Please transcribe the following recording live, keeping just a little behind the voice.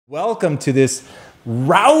Welcome to this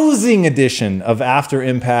rousing edition of After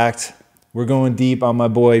Impact. We're going deep on my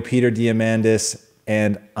boy, Peter Diamandis,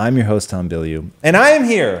 and I'm your host, Tom Bilyeu. And I am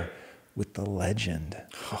here with the legend,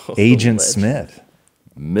 Agent Smith.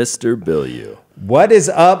 Mr. Bilyeu. What is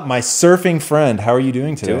up, my surfing friend? How are you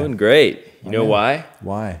doing today? Doing great. You know why?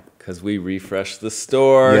 Why? Because we refreshed the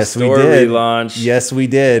store. Yes, store we did. relaunch. Yes, we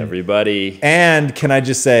did. Everybody. And can I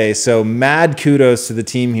just say, so mad kudos to the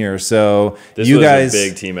team here. So This you was guys, a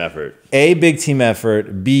big team effort. A, big team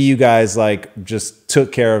effort. B, you guys like just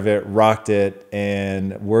took care of it, rocked it,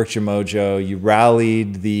 and worked your mojo. You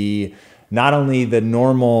rallied the not only the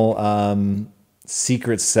normal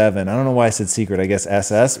Secret 7. I don't know why I said secret. I guess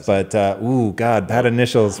SS. But ooh, God, bad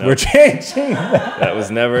initials. Nope. We're changing. That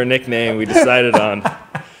was never a nickname we decided on.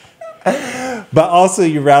 But also,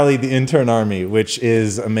 you rallied the intern army, which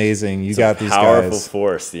is amazing. You got these guys. Powerful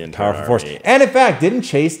force, the intern Powerful force. army. And in fact, didn't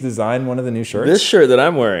Chase design one of the new shirts? This shirt that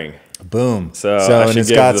I'm wearing. Boom. So and should it's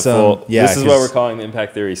give got the some. full, Yeah, this is what we're calling the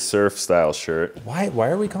Impact Theory surf style shirt. Why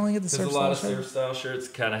are we calling it the surf There's a style lot of shirt? surf style shirts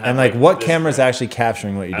kind of have. And like, what camera's actually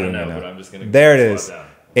capturing what you're doing I don't know, right but now? I'm just gonna. There it is. Down.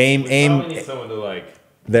 Aim. Probably need someone to like.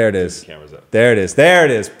 There it is. The cameras up. There it is. There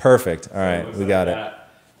it is. Perfect. All right, we got it.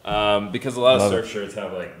 Because a lot of surf shirts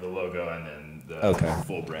have like the logo and then the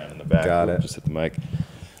full brand in the back. Got it. Just hit the mic.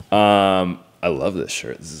 I love this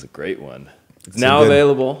shirt. This is a great one. It's now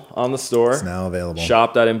available on the store. It's now available.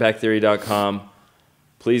 Shop.impacttheory.com.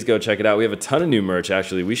 Please go check it out. We have a ton of new merch,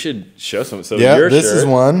 actually. We should show some. So yeah, your this shirt, is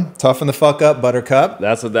one. Toughen the fuck up, Buttercup.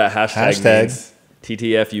 That's what that hashtag means.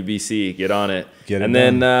 TTFUBC. Get on it. Get it and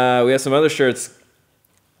done. then we have some other shirts.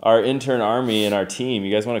 Our intern army and our team.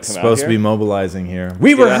 You guys want to come out here? Supposed to be mobilizing here.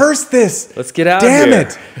 We rehearsed this. Let's get out Damn here.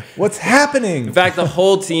 it. What's happening? In fact, the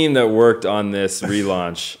whole team that worked on this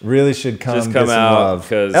relaunch Really should come just get come some out love.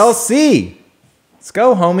 because LC. Let's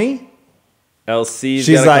go, homie. LC's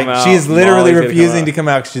She's gotta like, come out. she's literally Molly's refusing to come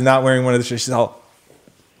out because she's not wearing one of the shirts. She's all,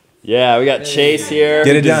 Yeah, we got Chase here.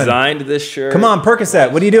 Get it who done. Designed this shirt. come on,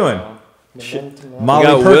 Percocet. What are you doing? Molly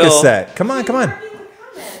got Percocet. Come on, come on.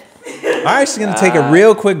 All right, she's going to take a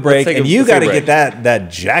real quick break, and you got to get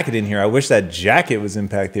that jacket in here. I wish that jacket was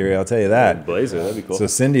Impact Theory, I'll tell you that. Blazer, that'd be cool. So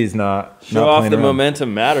Cindy's not Show off playing the around.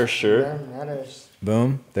 Momentum Matters shirt. Yeah, matters.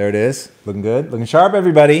 Boom, there it is. Looking good, looking sharp,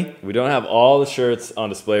 everybody. We don't have all the shirts on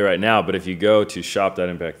display right now, but if you go to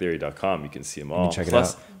shop.impacttheory.com, you can see them all. check it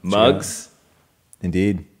Plus, out. mugs.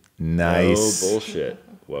 Indeed. Nice. No bullshit.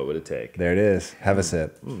 What would it take? There it is. Have a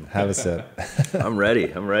sip. Have a sip. I'm ready.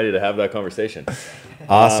 I'm ready to have that conversation.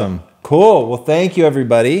 Awesome. Cool. Well, thank you,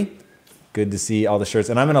 everybody. Good to see all the shirts.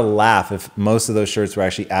 And I'm going to laugh if most of those shirts were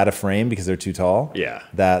actually out of frame because they're too tall. Yeah.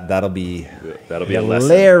 That'll be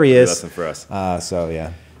hilarious. a lesson for us. So,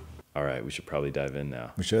 yeah. All right, we should probably dive in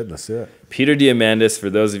now. We should. Let's do it. Peter Diamandis, for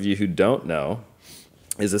those of you who don't know,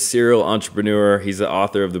 is a serial entrepreneur. He's the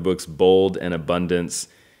author of the books Bold and Abundance.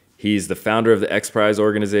 He's the founder of the X Prize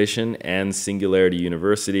organization and Singularity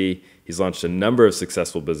University. He's launched a number of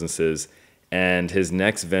successful businesses, and his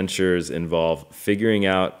next ventures involve figuring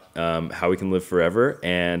out how we can live forever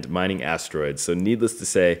and mining asteroids. So needless to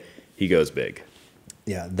say, he goes big.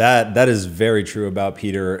 Yeah, that is very true about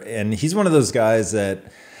Peter. And he's one of those guys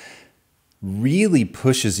that really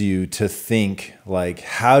pushes you to think, like,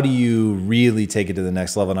 how do you really take it to the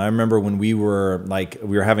next level? And I remember when we were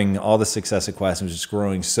having all the success at Quest and it was just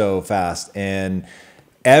growing so fast, and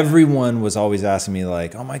everyone was always asking me,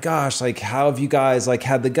 like, oh my gosh, like, how have you guys like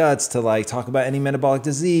had the guts to like talk about any metabolic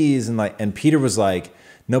disease? And Peter was like,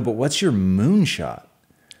 no, but what's your moonshot?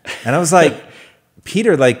 And I was like,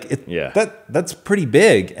 Peter, like, that's pretty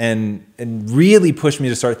big, and really pushed me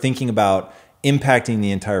to start thinking about impacting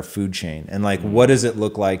the entire food chain and like what does it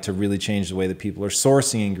look like to really change the way that people are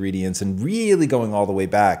sourcing ingredients and really going all the way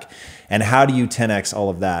back, and how do you 10x all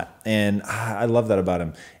of that? And I love that about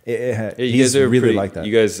him. He's really like that.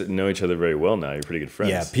 You guys know each other very well now. You're pretty good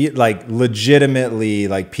friends. Yeah, like legitimately,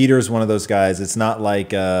 like Peter's one of those guys. It's not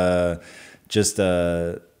like just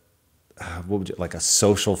a like a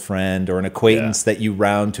social friend or an acquaintance that you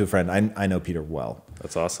round to a friend. I know Peter well.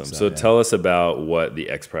 That's awesome. So tell us about what the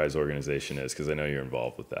X Prize organization is, because I know you're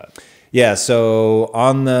involved with that. Yeah, so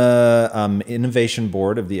on the innovation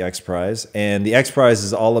board of the X Prize, and the X Prize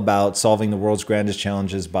is all about solving the world's grandest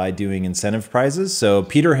challenges by doing incentive prizes. So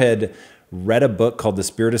Peter had read a book called The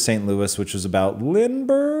Spirit of St. Louis, which was about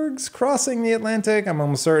Lindbergh's crossing the Atlantic. I'm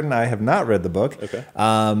almost certain. I have not read the book. Okay.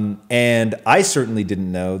 And I certainly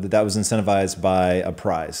didn't know that was incentivized by a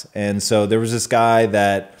prize. And so there was this guy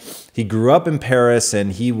that he grew up in Paris,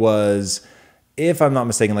 and he was if I'm not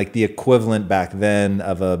mistaken, like the equivalent back then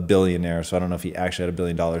of a billionaire. So I don't know if he actually had $1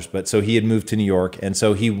 billion, but so he had moved to New York. And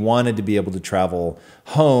so he wanted to be able to travel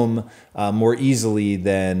home more easily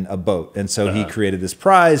than a boat. And so he created this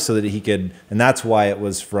prize so that he could, and that's why it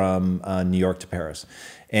was from New York to Paris.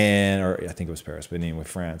 Or I think it was Paris, but anyway,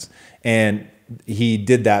 France. And he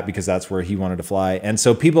did that because that's where he wanted to fly. And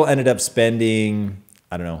so people ended up spending,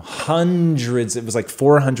 I don't know, hundreds. It was like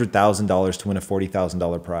 $400,000 to win a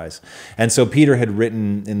 $40,000 prize. And so Peter had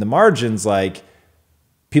written in the margins, like,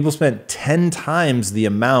 people spent 10 times the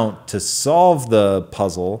amount to solve the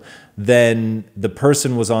puzzle than the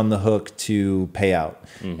person was on the hook to pay out.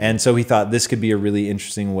 And so he thought this could be a really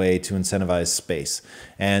interesting way to incentivize space.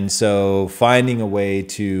 And so finding a way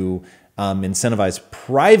to incentivize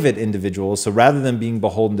private individuals. So rather than being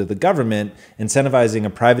beholden to the government, incentivizing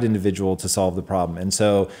a private individual to solve the problem. And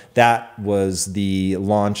so that was the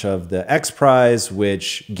launch of the X Prize,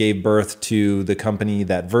 which gave birth to the company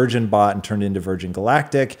that Virgin bought and turned into Virgin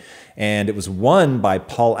Galactic. And it was won by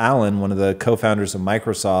Paul Allen, one of the co-founders of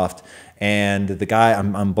Microsoft. And the guy,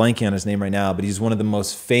 I'm blanking on his name right now, but he's one of the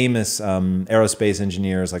most famous aerospace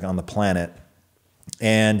engineers like on the planet.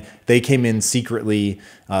 And they came in secretly.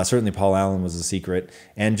 Certainly Paul Allen was a secret.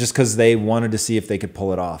 And just because they wanted to see if they could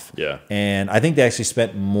pull it off. Yeah. And I think they actually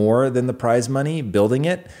spent more than the prize money building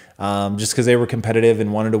it, just because they were competitive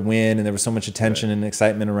and wanted to win. And there was so much attention and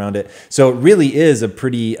excitement around it. So it really is a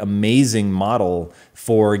pretty amazing model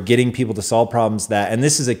for getting people to solve problems that, and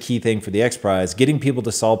this is a key thing for the X Prize, getting people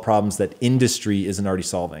to solve problems that industry isn't already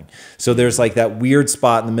solving. So there's like that weird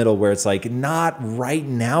spot in the middle where it's like, not right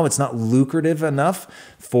now, it's not lucrative enough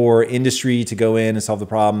for industry to go in and solve the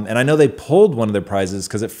problem. And I know they pulled one of their prizes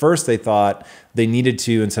because at first they thought they needed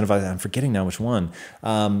to incentivize, I'm forgetting now which one,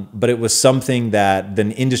 but it was something that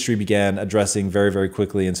then industry began addressing very, very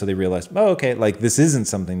quickly. And so they realized, oh, okay, like this isn't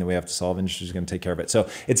something that we have to solve. Industry's going to take care of it. So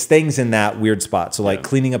it's things in that weird spot. So like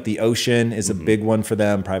cleaning up the ocean is a big one for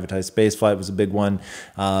them. Privatized space flight was a big one.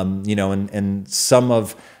 You know, and some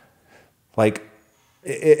of like,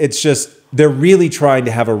 it's just, they're really trying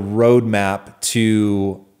to have a roadmap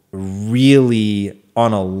to really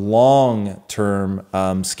on a long-term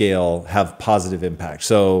scale have positive impact.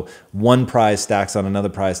 So one prize stacks on another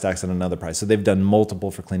prize, stacks on another prize. So they've done multiple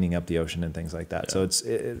for cleaning up the ocean and things like that. So it's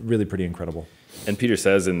really pretty incredible. And Peter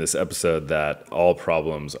says in this episode that all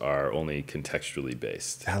problems are only contextually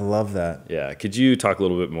based. I love that. Yeah. Could you talk a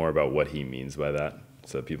little bit more about what he means by that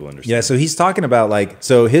so that people understand? Yeah, so he's talking about like,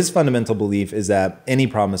 so his fundamental belief is that any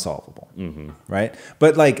problem is solvable, right?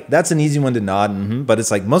 But like, that's an easy one to nod, but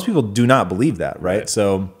it's like most people do not believe that, right?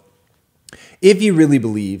 So if you really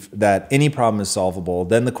believe that any problem is solvable,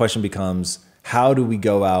 then the question becomes, how do we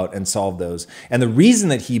go out and solve those? And the reason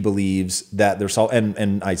that he believes that they're solved,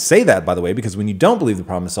 and I say that, by the way, because when you don't believe the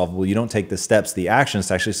problem is solvable, you don't take the steps, the actions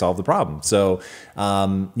to actually solve the problem. So,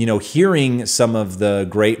 you know, hearing some of the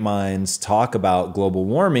great minds talk about global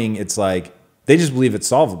warming, it's like, they just believe it's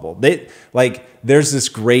solvable. They like, there's this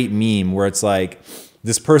great meme where it's like,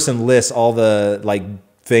 this person lists all the like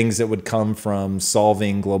things that would come from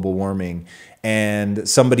solving global warming. And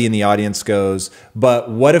somebody in the audience goes,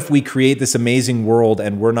 but what if we create this amazing world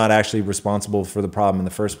and we're not actually responsible for the problem in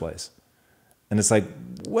the first place? And it's like,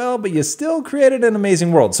 well, but you still created an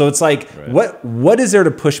amazing world. So it's like, what is there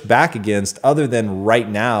to push back against other than right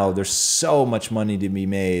now, there's so much money to be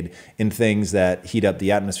made in things that heat up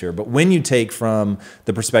the atmosphere. But when you take from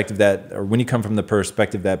the perspective that, or when you come from the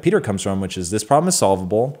perspective that Peter comes from, which is this problem is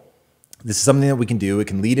solvable, this is something that we can do. It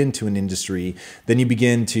can lead into an industry. Then you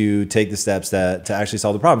begin to take the steps to actually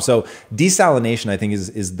solve the problem. So desalination, I think,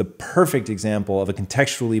 is the perfect example of a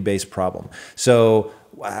contextually based problem. So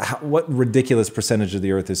what ridiculous percentage of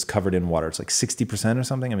the earth is covered in water? It's like 60% or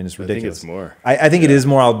something. I mean, it's ridiculous. I think it's more. I think it is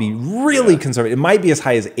more. I'll be really conservative. It might be as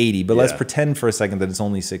high as 80, but let's pretend for a second that it's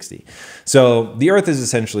only 60. So the earth is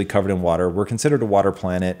essentially covered in water. We're considered a water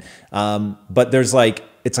planet. But there's like,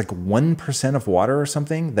 it's like 1% of water or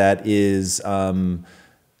something that is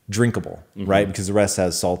drinkable, right? Because the rest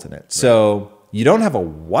has salt in it. So you don't have a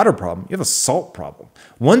water problem, you have a salt problem.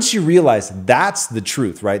 Once you realize that's the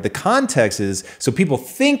truth, right? The context is, so people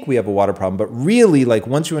think we have a water problem, but really, like,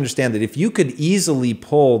 once you understand that if you could easily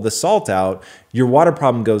pull the salt out, your water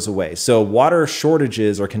problem goes away. So water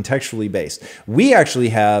shortages are contextually based. We actually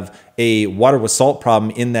have a water with salt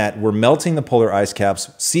problem in that we're melting the polar ice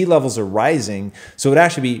caps, sea levels are rising. So it'd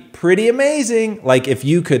actually be pretty amazing, like, if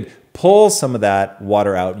you could pull some of that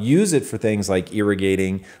water out, use it for things like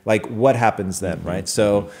irrigating, like what happens then, right?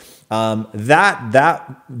 So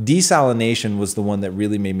that desalination was the one that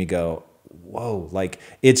really made me go, whoa, like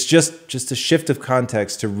it's just a shift of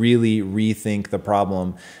context to really rethink the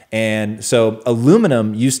problem. And so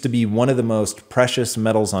aluminum used to be one of the most precious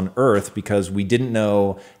metals on earth because we didn't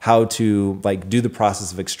know how to like do the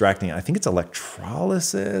process of extracting it. I think it's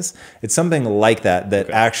electrolysis. It's something like that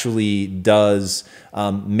actually does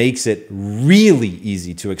makes it really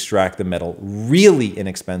easy to extract the metal, really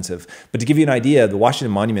inexpensive. But to give you an idea, the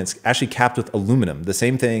Washington Monument's actually capped with aluminum, the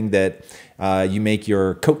same thing that you make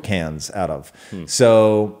your Coke cans out of.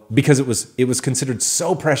 So because it was considered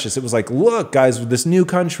so precious, it was like, look, guys, with this new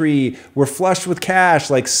country, we're flushed with cash,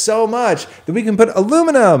 like so much that we can put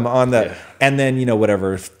aluminum on that. Yeah. And then, you know,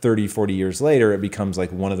 whatever, 30, 40 years later, it becomes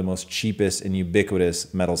like one of the most cheapest and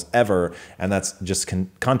ubiquitous metals ever. And that's just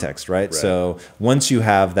context, right? So once you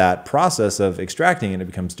have that process of extracting it, it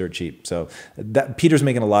becomes dirt cheap. So that Peter's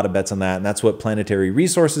making a lot of bets on that. And that's what planetary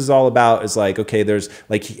resources is all about, is like, okay, there's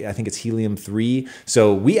like, I think it's helium-3.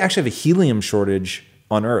 So we actually have a helium shortage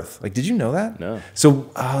on Earth. Like, did you know that? No. So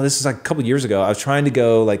this is like a couple years ago. I was trying to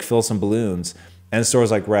go like fill some balloons, and the store was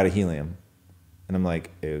like, we're out of helium. And I'm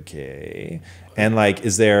like, okay. And like,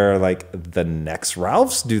 is there like the next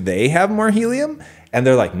Ralph's? Do they have more helium? And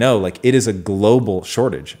they're like, no, like it is a global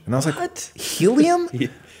shortage. And I was like, helium?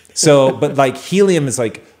 So, but like helium is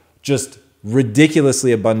like just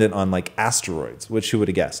ridiculously abundant on like asteroids, which who would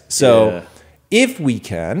have guessed? So if we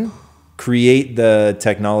can create the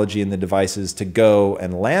technology and the devices to go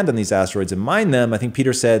and land on these asteroids and mine them, I think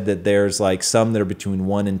Peter said that there's like some that are between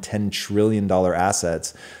 $1 and $10 trillion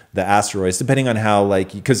assets, the asteroids, depending on how,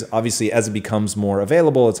 like, because obviously as it becomes more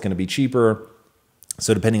available, it's going to be cheaper.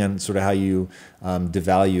 So depending on sort of how you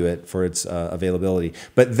devalue it for its availability.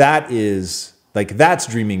 But that is like, that's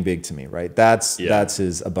dreaming big to me, right? That's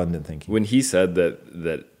his abundant thinking. When he said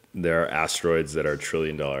that there are asteroids that are $1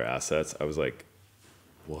 trillion assets, I was like,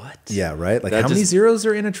 what? Yeah, right? Like, how many zeros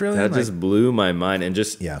are in a trillion? That just blew my mind. And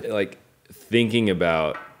just like thinking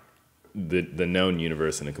about the known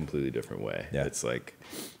universe in a completely different way. Yeah. It's like,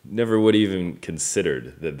 never would even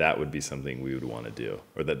considered that would be something we would want to do,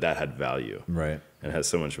 or that had value. Right. And has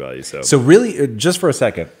so much value. So really, just for a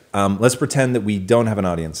second, let's pretend that we don't have an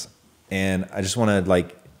audience. And I just want to,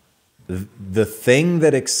 like, the thing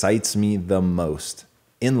that excites me the most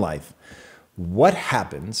in life, what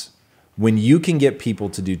happens when you can get people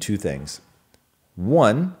to do two things?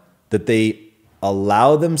 One, that they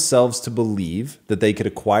allow themselves to believe that they could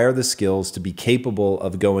acquire the skills to be capable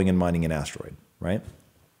of going and mining an asteroid, right?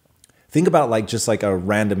 Think about like just like a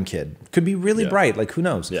random kid. Could be really bright, like who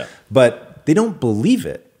knows? Yeah. But they don't believe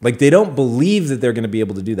it. Like they don't believe that they're going to be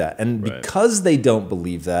able to do that. And because they don't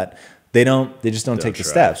believe that, they just don't take the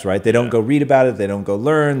steps, right? They don't go read about it. They don't go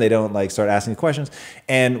learn. They don't like start asking questions.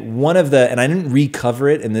 And and I didn't recover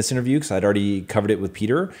it in this interview because I'd already covered it with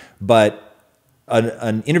Peter, but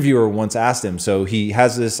an interviewer once asked him, so he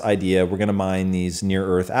has this idea, we're going to mine these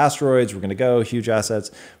near-Earth asteroids, we're going to go, huge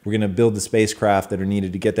assets, we're going to build the spacecraft that are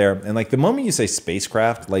needed to get there. And like the moment you say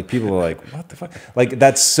spacecraft, like people are like, what the fuck? Like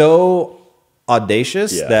that's so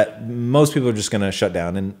audacious that most people are just going to shut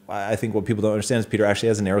down. And I think what people don't understand is Peter actually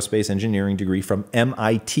has an aerospace engineering degree from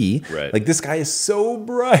MIT. Right. Like this guy is so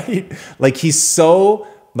bright. Like he's so...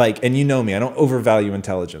 like, and you know me, I don't overvalue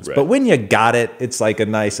intelligence, but when you got it, it's like a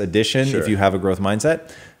nice addition if you have a growth mindset.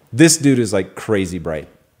 This dude is like crazy bright.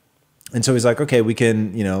 And so he's like, okay, we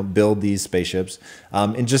can, you know, build these spaceships,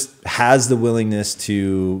 and just has the willingness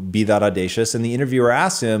to be that audacious. And the interviewer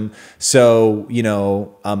asked him, so, you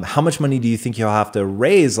know, how much money do you think you'll have to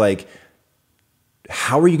raise? Like,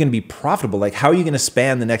 how are you going to be profitable? Like, how are you going to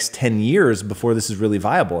span the next 10 years before this is really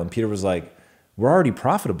viable? And Peter was like, we're already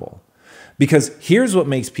profitable. Because here's what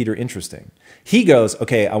makes Peter interesting. He goes,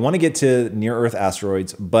 okay, I want to get to near-Earth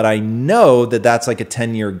asteroids, but I know that that's like a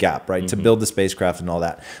 10-year gap, right, to build the spacecraft and all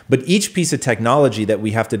that. But each piece of technology that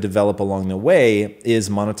we have to develop along the way is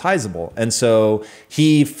monetizable. And so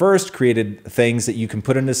he first created things that you can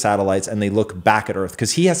put into satellites and they look back at Earth,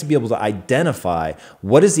 because he has to be able to identify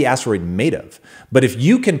what is the asteroid made of. But if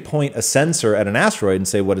you can point a sensor at an asteroid and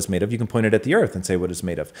say what it's made of, you can point it at the Earth and say what it's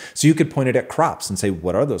made of. So you could point it at crops and say,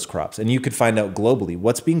 what are those crops? And you could find out globally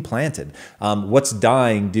what's being planted, what's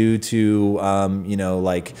dying due to, you know,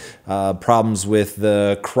 like problems with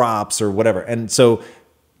the crops or whatever. And so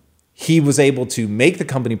he was able to make the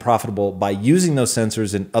company profitable by using those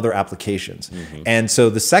sensors in other applications. And so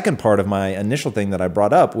the second part of my initial thing that I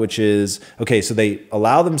brought up, which is, okay, so they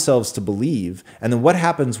allow themselves to believe, and then what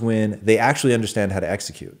happens when they actually understand how to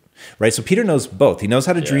execute, right? So Peter knows both. He knows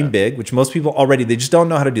how to dream big, which most people already, they just don't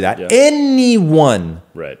know how to do that. Anyone,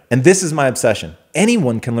 and this is my obsession,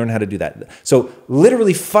 anyone can learn how to do that. So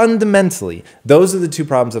literally, fundamentally, those are the two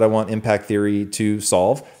problems that I want impact theory to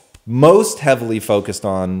solve. most heavily focused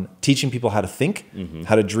on teaching people how to think,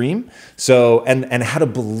 how to dream, so and how to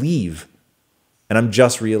believe. And I'm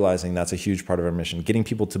just realizing that's a huge part of our mission, getting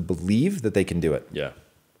people to believe that they can do it. Yeah.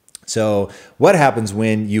 So what happens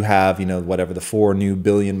when you have, whatever, the 4 new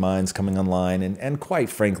billion minds coming online, and quite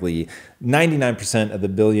frankly, 99% of the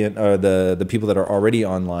billion, or the people that are already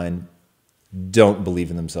online don't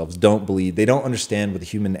believe in themselves, they don't understand what the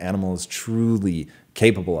human animal is truly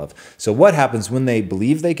capable of. So what happens when they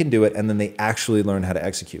believe they can do it and then they actually learn how to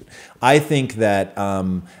execute? I think that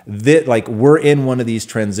we're in one of these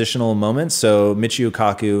transitional moments. So Michio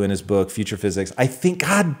Kaku in his book Future Physics, I think,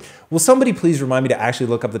 God, will somebody please remind me to actually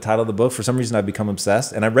look up the title of the book? For some reason I've become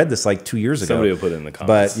obsessed, and I read this like 2 years ago. Somebody will put it in the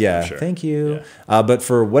comments. But yeah, sure. Thank you. Yeah. But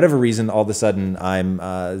for whatever reason, all of a sudden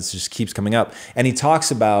this just keeps coming up. And he talks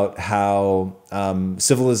about how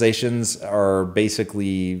civilizations are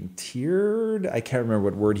basically tiered. I can't remember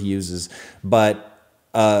what word he uses, but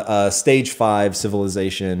a stage 5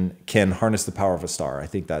 civilization can harness the power of a star. I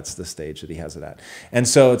think that's the stage that he has it at. And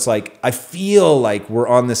so it's like, I feel like we're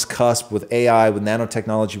on this cusp with AI, with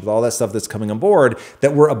nanotechnology, with all that stuff that's coming on board,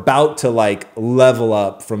 that we're about to like level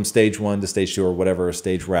up from stage 1 to stage 2 or whatever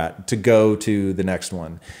stage we're at to go to the next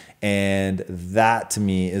one. And that to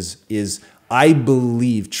me is I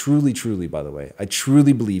believe, truly, by the way, I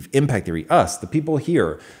truly believe impact theory, us, the people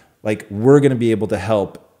here, like we're going to be able to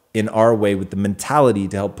help in our way with the mentality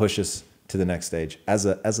to help push us to the next stage as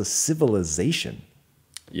a civilization.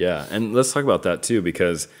 Yeah, and let's talk about that too,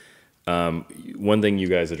 because one thing you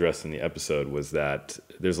guys addressed in the episode was that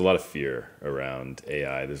there's a lot of fear around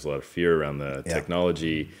AI. There's a lot of fear around the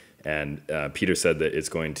technology. And Peter said that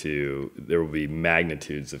there will be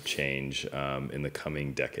magnitudes of change in the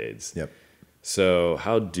coming decades. Yep. So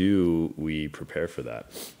how do we prepare for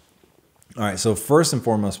that? All right, so first and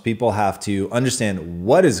foremost, people have to understand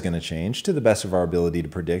what is going to change to the best of our ability to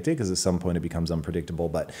predict it, because at some point it becomes unpredictable.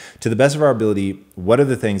 But to the best of our ability, what are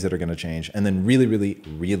the things that are going to change? And then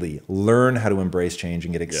really learn how to embrace change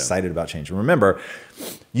and get excited about change. And remember,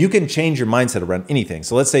 you can change your mindset around anything.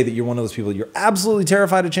 So let's say that you're one of those people, you're absolutely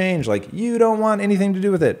terrified of change, like you don't want anything to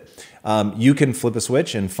do with it. You can flip a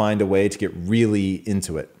switch and find a way to get really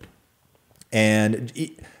into it. And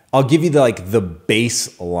I'll give you the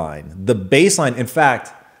baseline. The baseline, in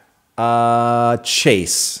fact,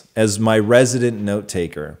 Chase, as my resident note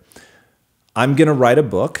taker, I'm going to write a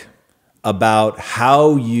book about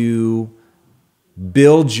how you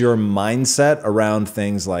build your mindset around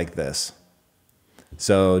things like this.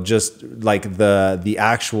 So just like the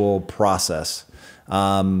actual process,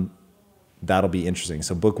 that'll be interesting.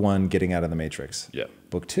 So book 1, getting out of the matrix. Yeah.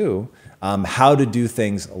 Book 2, how to do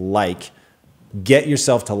things like get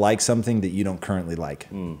yourself to like something that you don't currently like.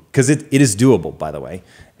 Because it is doable, by the way.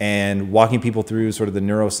 And walking people through sort of the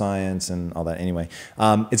neuroscience and all that anyway.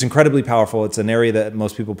 It's incredibly powerful. It's an area that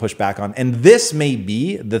most people push back on. And this may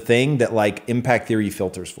be the thing that like impact theory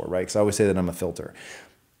filters for, right? Because I always say that I'm a filter.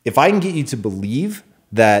 If I can get you to believe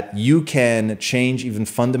that you can change even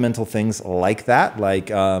fundamental things like that, like,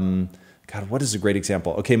 God, what is a great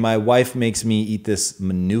example? Okay, my wife makes me eat this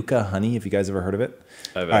Manuka honey. Have you guys ever heard of it?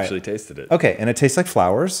 I've actually tasted it. Okay, and it tastes like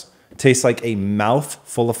flowers. It tastes like a mouth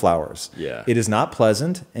full of flowers. Yeah. It is not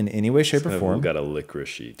pleasant in any way, shape, or form. Got a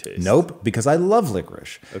licoricey taste. Nope, because I love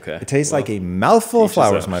licorice. Okay. It tastes like a mouthful of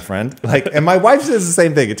flowers, my friend. And my wife says the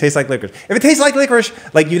same thing. It tastes like licorice. If it tastes like licorice,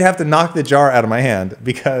 like you'd have to knock the jar out of my hand,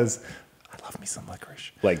 because I love me some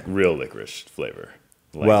licorice. Like real licorice flavor.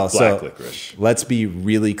 Like black licorice. Let's be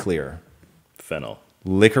really clear. Fennel.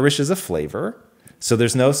 Licorice is a flavor. So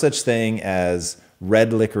there's no such thing as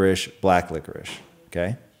red licorice, black licorice.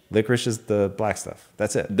 Okay? Licorice is the black stuff.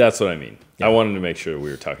 That's it. That's what I mean. Yeah. I wanted to make sure we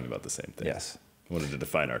were talking about the same thing. Yes. I wanted to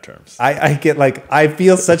define our terms. I get I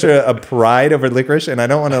feel such a pride over licorice, and I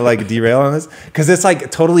don't want to derail on this because it's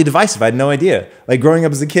totally divisive. I had no idea. Growing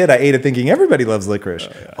up as a kid, I ate it thinking everybody loves licorice,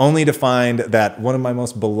 only to find that one of my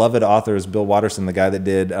most beloved authors, Bill Watterson, the guy that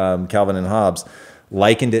did Calvin and Hobbes,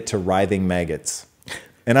 likened it to writhing maggots.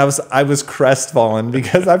 And I was crestfallen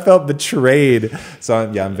because I felt betrayed. So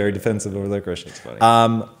I'm very defensive over licorice. That's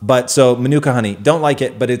funny. But so Manuka honey, don't like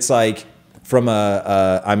it, but it's from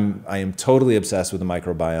I am totally obsessed with the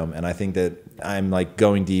microbiome, and I think that I'm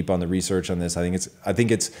going deep on the research on this. I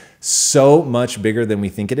think it's so much bigger than we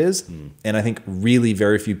think it is, and I think really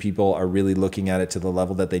very few people are really looking at it to the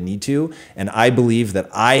level that they need to. And I believe that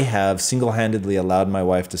I have single-handedly allowed my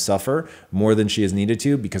wife to suffer more than she has needed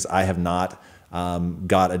to because I have not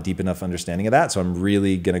got a deep enough understanding of that. So I'm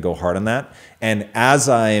really going to go hard on that. And as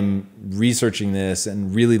I'm researching this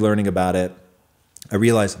and really learning about it, I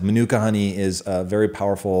realized Manuka honey is a very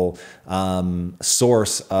powerful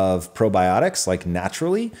source of probiotics, like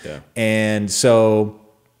naturally. Yeah. And so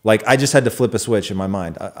like I just had to flip a switch in my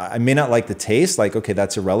mind. I may not like the taste, like, okay,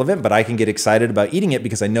 that's irrelevant, but I can get excited about eating it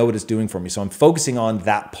because I know what it's doing for me. So I'm focusing on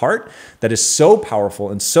that part that is so powerful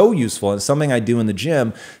and so useful. And it's something I do in the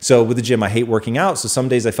gym. So with the gym, I hate working out. So some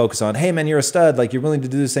days I focus on, hey man, you're a stud. Like you're willing to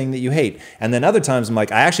do this thing that you hate. And then other times I'm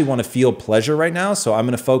like, I actually want to feel pleasure right now. So I'm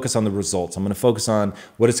going to focus on the results. I'm going to focus on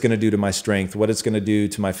what it's going to do to my strength, what it's going to do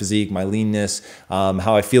to my physique, my leanness,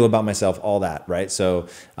 how I feel about myself, all that, right? So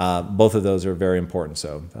both of those are very important.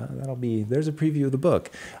 So there's a preview of the book.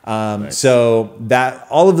 Nice. So that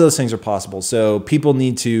all of those things are possible. So people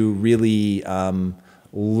need to really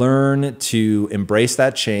learn to embrace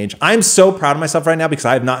that change. I'm so proud of myself right now because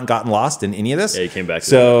I have not gotten lost in any of this. Yeah, you came back to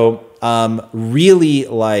so really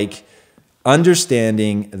like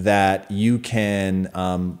understanding that you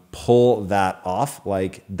can pull that off,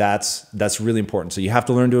 like that's really important. So you have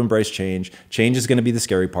to learn to embrace change. Change is going to be the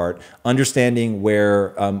scary part. Understanding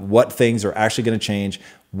where what things are actually going to change,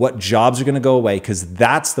 what jobs are going to go away, because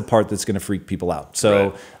that's the part that's going to freak people out.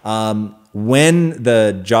 So when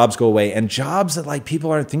the jobs go away, and jobs that like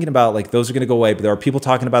people aren't thinking about, like those are going to go away, but there are people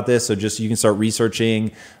talking about this. So just you can start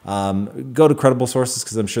researching, go to credible sources,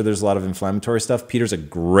 because I'm sure there's a lot of inflammatory stuff. Peter's a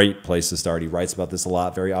great place to start. He writes about this a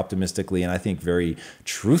lot, very optimistically, and I think very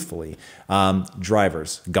truthfully.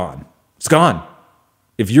 Drivers, gone. It's gone.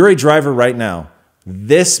 If you're a driver right now,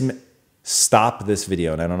 stop this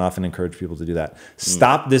video. And I don't often encourage people to do that.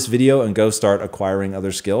 Stop this video and go start acquiring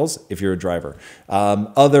other skills if you're a driver.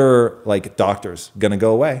 Other like doctors, gonna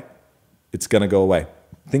go away. It's gonna go away.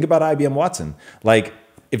 Think about IBM Watson. Like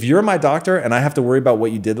if you're my doctor and I have to worry about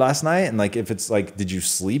what you did last night, and like if it's like, did you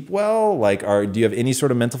sleep well? Like, do you have any sort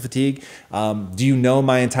of mental fatigue? Do you know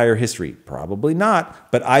my entire history? Probably not,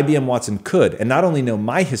 but IBM Watson could. And not only know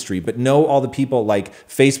my history, but know all the people like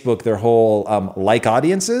Facebook, their whole like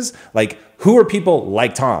audiences. Like who are people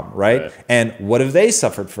like Tom, right? And what have they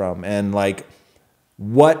suffered from? And like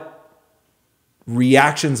what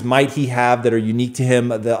reactions might he have that are unique to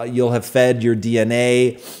him? You'll have fed your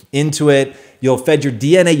DNA into it. You'll have fed your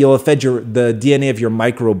DNA. You'll have fed the DNA of your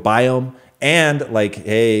microbiome. And like,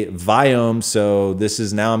 hey, Viome. So this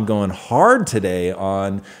is now I'm going hard today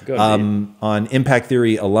on Impact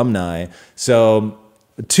Theory alumni. So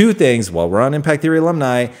two things while we're on Impact Theory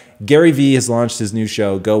alumni. Gary Vee has launched his new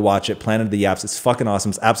show. Go watch it. Planet of the Yaps. It's fucking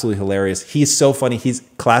awesome. It's absolutely hilarious. He's so funny. He's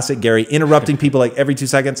classic Gary, interrupting people like every 2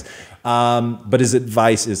 seconds. But his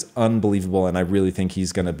advice is unbelievable. And I really think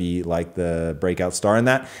he's going to be like the breakout star in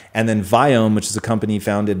that. And then Viome, which is a company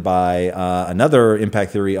founded by another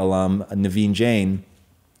Impact Theory alum, Naveen Jain,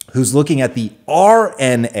 who's looking at the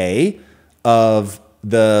RNA of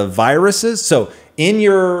the viruses. So in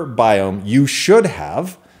your biome, you should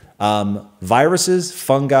have viruses,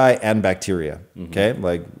 fungi, and bacteria. Okay,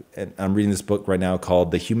 like I'm reading this book right now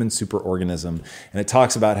called The Human Superorganism, and it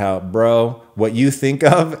talks about how, bro, what you think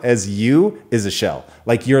of as you is a shell.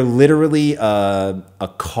 Like you're literally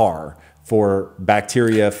a car for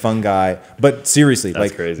bacteria, fungi. But seriously,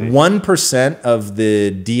 that's like crazy. 1% of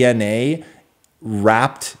the DNA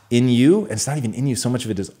wrapped in you, and it's not even in you, so much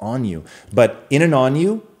of it is on you, but in and on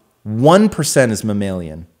you, 1% is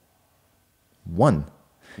mammalian. 1.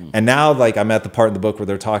 And now like I'm at the part in the book where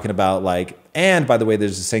they're talking about like, and by the way,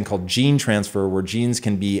 there's this thing called gene transfer where genes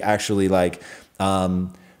can be actually like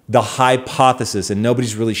the hypothesis, and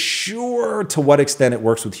nobody's really sure to what extent it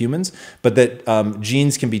works with humans, but that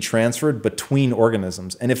genes can be transferred between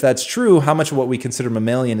organisms. And if that's true, how much of what we consider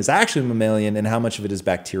mammalian is actually mammalian and how much of it is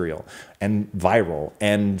bacterial and viral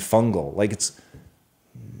and fungal? Like it's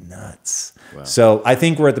nuts. Wow. So I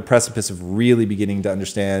think we're at the precipice of really beginning to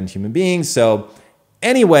understand human beings. So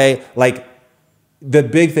anyway, like the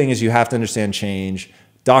big thing is you have to understand change.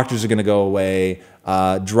 Doctors are going to go away.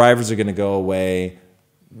 Drivers are going to go away.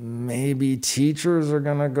 Maybe teachers are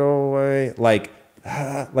going to go away. Like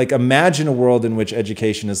imagine a world in which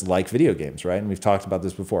education is like video games, right? And we've talked about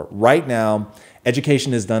this before. Right now,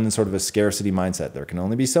 education is done in sort of a scarcity mindset. There can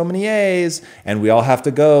only be so many A's, and we all have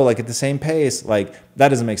to go like at the same pace. Like that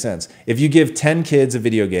doesn't make sense. If you give 10 kids a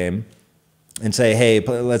video game and say, hey,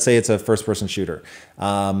 let's say it's a first-person shooter.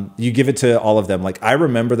 You give it to all of them. Like I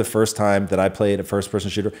remember the first time that I played a first-person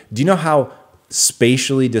shooter. Do you know how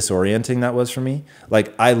spatially disorienting that was for me?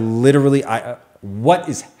 Like I literally, what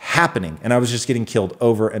is happening? And I was just getting killed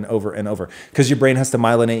over and over and over because your brain has to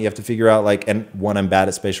myelinate. You have to figure out like, and one, I'm bad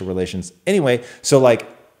at spatial relations. Anyway, so like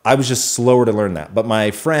I was just slower to learn that. But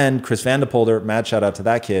my friend, Chris Vandepolder, mad shout out to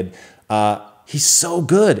that kid, he's so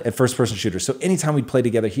good at first-person shooters. So anytime we'd play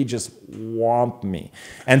together, he'd just whomp me.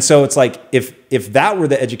 And so it's like, if that were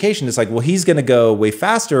the education, it's like, well, he's going to go way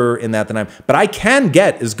faster in that than I'm, but I can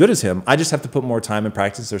get as good as him. I just have to put more time and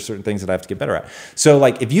practice. There's certain things that I have to get better at. So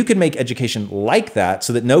like, if you can make education like that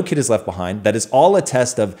so that no kid is left behind, that is all a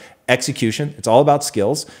test of execution. It's all about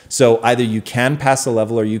skills. So either you can pass the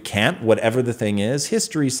level or you can't, whatever the thing is,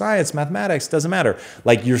 history, science, mathematics, doesn't matter.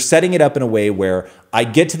 Like, you're setting it up in a way where I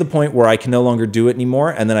get to the point where I can no longer do it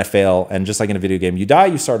anymore, and then I fail. And just like in a video game, you die,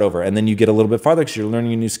 you start over, and then you get a little bit farther because you're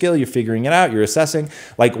learning a new skill, you're figuring it out, you're assessing.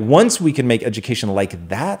 Like, once we can make education like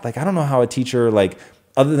that, like, I don't know how a teacher, like,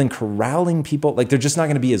 other than corralling people, like, they're just not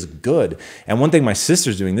going to be as good. And one thing my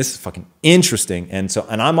sister's doing, this is fucking interesting. And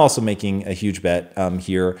I'm also making a huge bet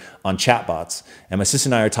here on chatbots. And my sister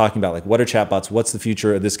and I are talking about, like, what are chatbots? What's the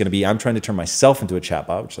future of this going to be? I'm trying to turn myself into a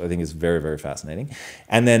chatbot, which I think is very, very fascinating.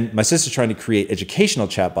 And then my sister's trying to create educational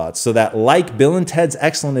chatbots so that, like Bill and Ted's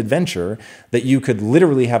Excellent Adventure, that you could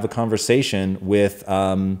literally have a conversation with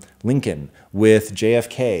Lincoln, with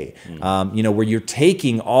JFK, you know, where you're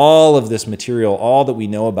taking all of this material, all that we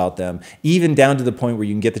know about them, even down to the point where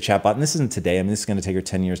you can get the chatbot. And this isn't today. I mean, this is going to take her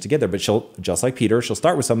 10 years to get there, but she'll, just like Peter, she'll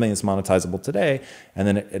start with something that's monetizable today, and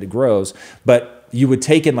then it grows. But you would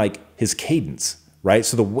take in, like, his cadence, right?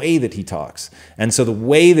 So the way that he talks. And so the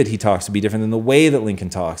way that he talks would be different than the way that Lincoln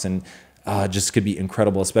talks. And just could be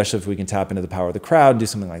incredible, especially if we can tap into the power of the crowd and do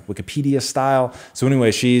something like Wikipedia style. So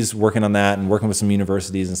anyway, she's working on that and working with some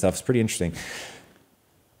universities and stuff. It's pretty interesting.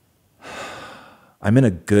 I'm in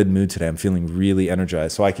a good mood today. I'm feeling really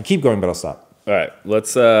energized. So I could keep going, but I'll stop. All right,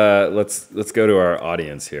 let's go to our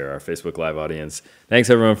audience here, our Facebook Live audience.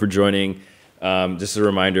 Thanks everyone for joining. Just a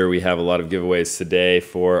reminder, we have a lot of giveaways today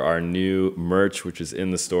for our new merch, which is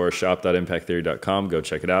in the store, shop.impacttheory.com. Go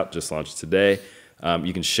check it out. Just launched today.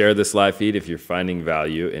 You can share this live feed if you're finding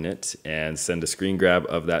value in it, and send a screen grab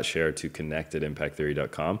of that share to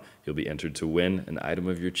connect@impacttheory.com. You'll be entered to win an item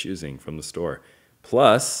of your choosing from the store.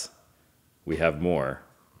 Plus, we have more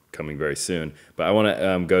coming very soon. But I want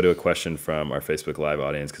to go to a question from our Facebook Live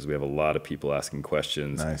audience because we have a lot of people asking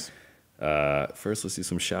questions. Nice. First, let's do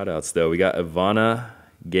some shout outs, though. We got Ivana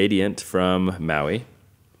Gadiant from Maui.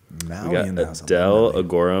 We got Adele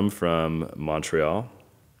Agorum from Montreal.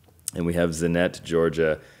 And we have Zanette,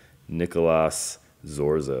 Georgia, Nicolas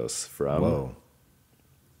Zorzos from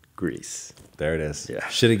Greece. There it is. Yeah.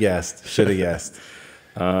 Should have guessed. Should have guessed.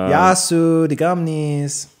 Yasu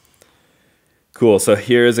Digamnis. Cool. So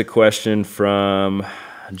here's a question from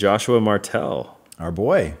Joshua Martell. Our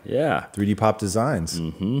boy. Yeah. 3D Pop Designs.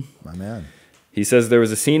 My man. He says there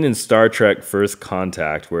was a scene in Star Trek First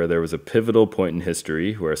Contact where there was a pivotal point in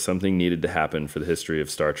history where something needed to happen for the history of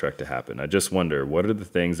Star Trek to happen. I just wonder, what are the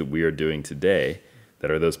things that we are doing today that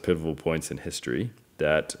are those pivotal points in history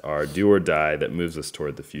that are do or die that moves us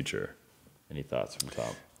toward the future? Any thoughts from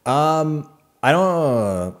Tom? I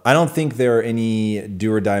don't think there are any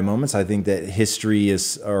do or die moments. I think that history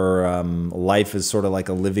is, or life is sort of like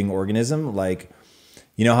a living organism. Like,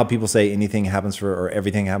 you know how people say anything happens for, or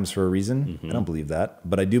everything happens for a reason? I don't believe that,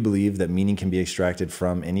 but I do believe that meaning can be extracted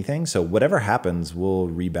from anything. So whatever happens will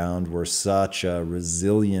rebound. We're such a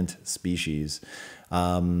resilient species.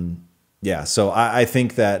 Yeah, so I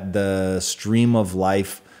think that the stream of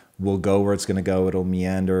life will go where it's going to go. It'll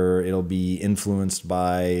meander. It'll be influenced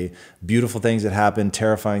by beautiful things that happen,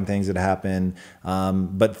 terrifying things that happen.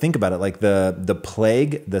 But think about it, like the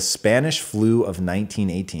plague, the Spanish flu of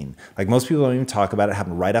 1918. Like, most people don't even talk about it. It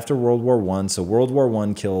happened right after World War I. So World War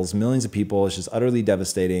I kills millions of people. It's just utterly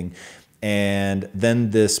devastating. And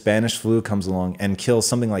then the Spanish flu comes along and kills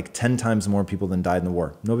something like 10 times more people than died in the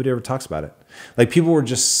war. Nobody ever talks about it. Like, people were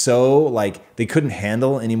just so, like, they couldn't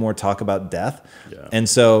handle any more talk about death. Yeah. And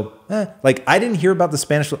so, like, I didn't hear about the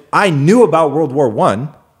Spanish flu. I knew about World War I,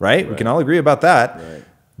 right? We can all agree about that. Right.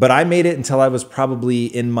 But I made it until I was probably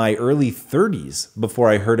in my early 30s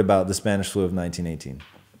before I heard about the Spanish flu of 1918.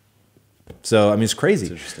 So, I mean, it's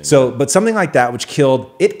crazy. So, but something like that, which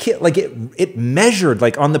killed, it measured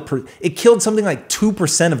like on the, it killed something like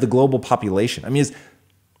 2% of the global population. I mean,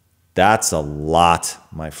 that's a lot,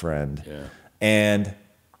 my friend. Yeah. And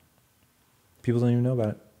people don't even know about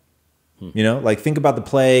it. You know, like, think about the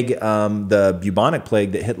plague, the bubonic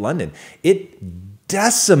plague that hit London. It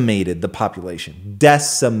decimated the population,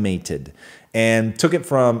 decimated. And took it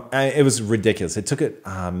from, it was ridiculous. It took it,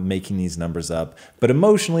 making these numbers up, but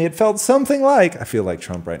emotionally it felt something like, I feel like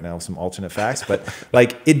Trump right now with some alternate facts, but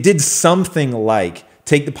like, it did something like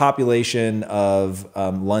take the population of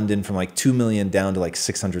London from like 2 million down to like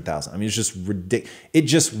 600,000. I mean, it's just ridiculous. It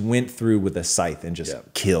just went through with a scythe and just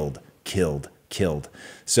killed.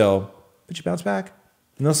 So, but you bounce back.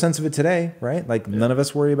 no sense of it today, right? Like none of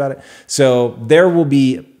us worry about it. So there will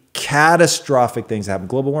be catastrophic things happen.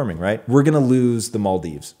 Global warming, right? We're going to lose the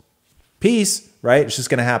Maldives. Peace, right? It's just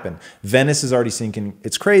going to happen. Venice is already sinking.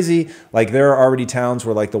 It's crazy. Like there are already towns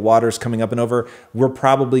where like the water's coming up and over. We're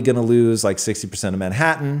probably going to lose like 60% of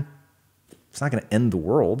Manhattan. It's not going to end the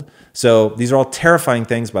world. So these are all terrifying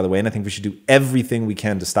things, by the way, and I think we should do everything we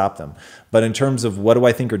can to stop them. But in terms of what do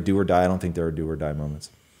I think are do or die, I don't think there are do or die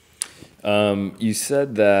moments. You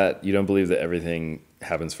said that you don't believe that everything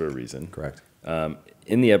happens for a reason. Correct.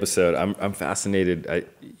 In the episode, I'm fascinated.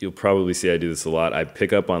 You'll probably see I do this a lot. I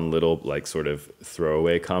pick up on little like sort of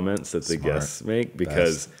throwaway comments that the guests make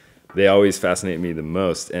because they always fascinate me the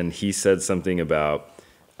most. And he said something about,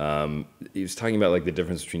 he was talking about like the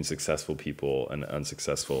difference between successful people and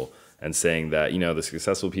unsuccessful, and saying that, you know, the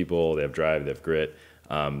successful people, they have drive, they have grit,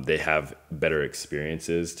 they have better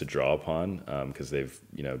experiences to draw upon because they've,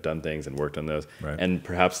 you know, done things and worked on those, and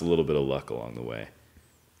perhaps a little bit of luck along the way.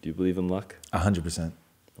 Do you believe in luck? 100%.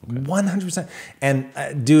 100%.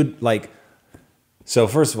 And dude, like, so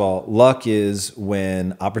first of all, luck is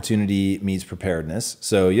when opportunity meets preparedness.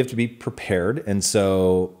 So you have to be prepared. And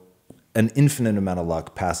so an infinite amount of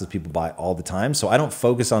luck passes people by all the time. So I don't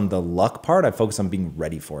focus on the luck part. I focus on being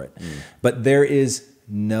ready for it. But there is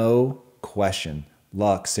no question,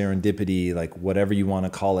 luck, serendipity, like whatever you want to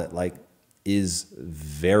call it, like is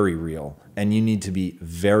very real, and you need to be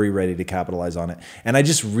very ready to capitalize on it. And I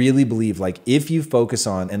just really believe, like, if you focus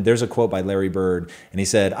on, and there's a quote by Larry Bird, and he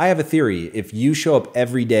said, I have a theory. If you show up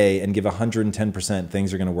every day and give 110%,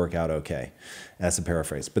 things are going to work out okay. That's a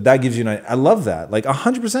paraphrase, but that gives you an, I love that. Like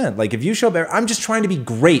 100%. Like if you show up, I'm just trying to be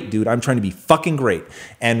great, dude. I'm trying to be fucking great.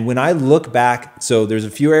 And when I look back, so there's a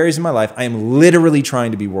few areas in my life, I am literally trying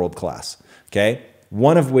to be world class. Okay.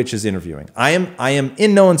 One of which is interviewing. I am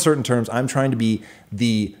in no uncertain terms, I'm trying to be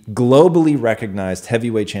the globally recognized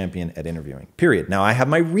heavyweight champion at interviewing, period. Now, I have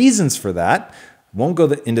my reasons for that. Won't go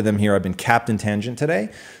into them here. I've been Captain Tangent today,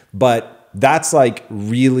 but that's like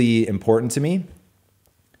really important to me.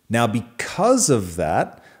 Now, because of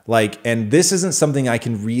that, like, and this isn't something I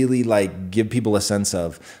can really like give people a sense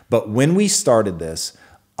of, but when we started this,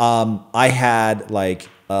 I had like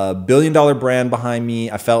 $1 billion brand behind me.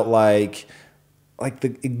 I felt like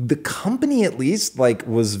the company at least like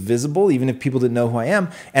was visible, even if people didn't know who I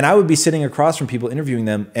am. And I would be sitting across from people interviewing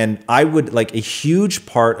them, and I would like a huge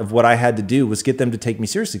part of what I had to do was get them to take me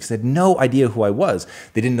seriously because they had no idea who I was.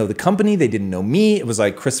 They didn't know the company. They didn't know me. It was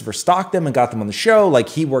like Christopher stalked them and got them on the show. Like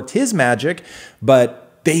he worked his magic,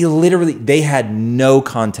 but they had no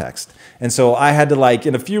context. And so I had to like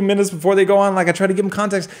in a few minutes before they go on, like I try to give them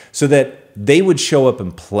context so that they would show up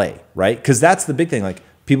and play, right? Because that's the big thing. Like,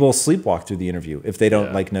 people sleepwalk through the interview if they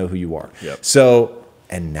don't like know who you are. Yep. So,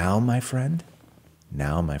 and now my friend,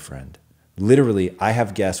 literally I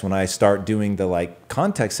have guests when I start doing the like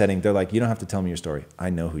context setting, they're like, you don't have to tell me your story.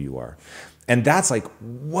 I know who you are. And that's like,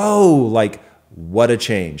 whoa, like what a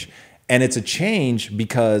change. And it's a change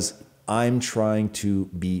because I'm trying to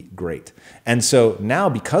be great. And so now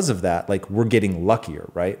because of that, like we're getting luckier,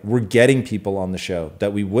 right? We're getting people on the show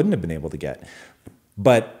that we wouldn't have been able to get.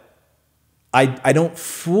 But I don't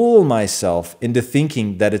fool myself into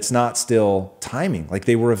thinking that it's not still timing. Like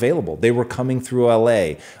they were available. They were coming through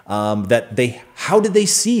LA. How did they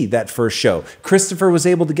see that first show? Christopher was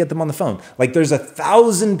able to get them on the phone. Like there's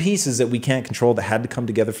 1,000 pieces that we can't control that had to come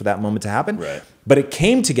together for that moment to happen. Right. But it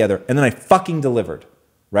came together and then I fucking delivered.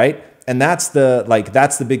 Right. And that's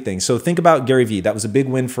the big thing. So think about Gary Vee. That was a big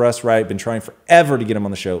win for us, right? Been trying forever to get him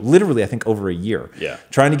on the show. Literally, I think over a year. Yeah.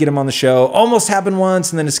 Trying to get him on the show. Almost happened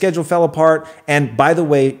once, and then his schedule fell apart. And by the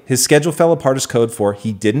way, his schedule fell apart is code for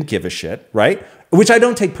he didn't give a shit, right? Which I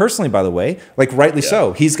don't take personally, by the way. Like rightly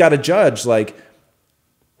so. He's got to judge like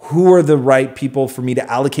who are the right people for me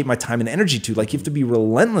to allocate my time and energy to. Like you have to be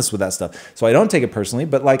relentless with that stuff. So I don't take it personally,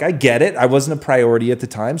 but like I get it. I wasn't a priority at the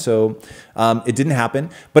time, so it didn't happen.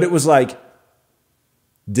 But it was like,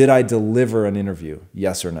 did I deliver an interview?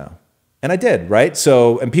 Yes or no? And I did, right?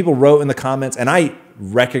 So, and people wrote in the comments, and I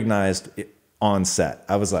recognized it on set.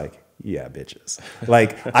 I was like, yeah, bitches.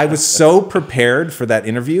 Like I was so prepared for that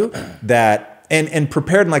interview that, and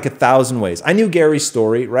prepared in like 1,000 ways. I knew Gary's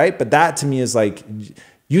story, right? But that to me is like,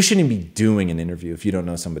 you shouldn't be doing an interview if you don't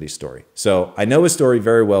know somebody's story. So I know his story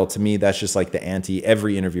very well. To me, that's just like the ante.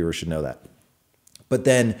 Every interviewer should know that. But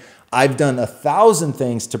then I've done 1,000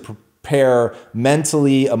 things to prepare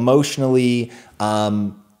mentally, emotionally,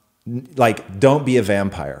 like don't be a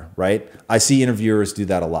vampire, right? I see interviewers do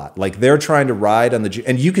that a lot. Like they're trying to ride on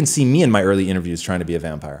and you can see me in my early interviews trying to be a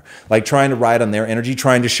vampire, like trying to ride on their energy,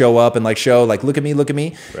 trying to show up and like show like, look at me.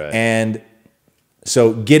 Right. And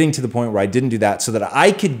So getting to the point where I didn't do that so that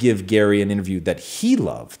I could give Gary an interview that he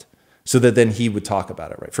loved so that then he would talk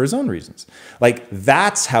about it, right? For his own reasons. Like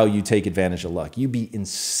that's how you take advantage of luck. You be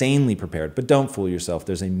insanely prepared, but don't fool yourself.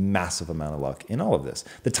 There's a massive amount of luck in all of this.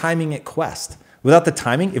 The timing at Quest. Without the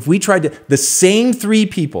timing, if we tried to, the same 3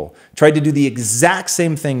 people tried to do the exact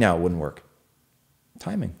same thing now, it wouldn't work.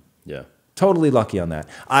 Timing. Yeah. Totally lucky on that.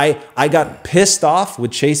 I got pissed off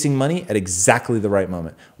with chasing money at exactly the right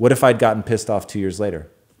moment. What if I'd gotten pissed off 2 years later?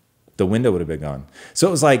 The window would have been gone. So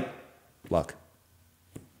it was like luck.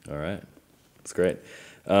 All right. That's great.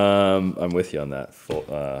 I'm with you on that,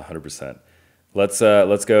 100%. Let's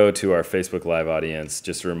go to our Facebook Live audience.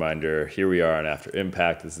 Just a reminder, here we are on After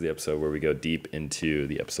Impact. This is the episode where we go deep into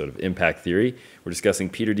the episode of impact theory. We're discussing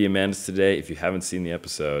Peter Diamandis today. If you haven't seen the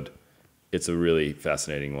episode, it's a really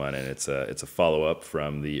fascinating one, and it's a follow-up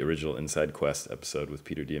from the original Inside Quest episode with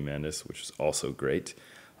Peter Diamandis, which is also great.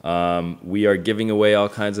 We are giving away all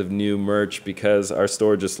kinds of new merch because our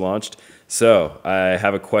store just launched. So I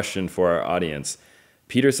have a question for our audience.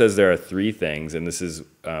 Peter says there are 3 things, and this is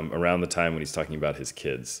around the time when he's talking about his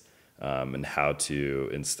kids and how to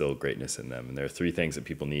instill greatness in them. And there are 3 things that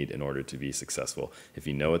people need in order to be successful. If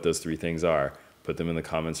you know what those 3 things are, put them in the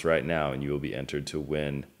comments right now, and you will be entered to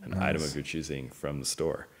win an item of your choosing from the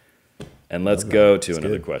store. And let's go to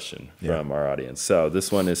another question from our audience. So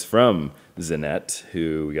this one is from Zanette,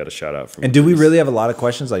 who we got a shout out from. And do we really have a lot of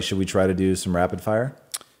questions? Like, should we try to do some rapid fire?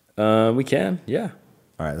 We can, yeah.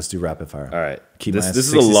 All right, let's do rapid fire. All right. Keep this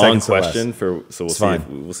is a long question, so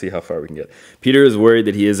we'll see how far we can get. Peter is worried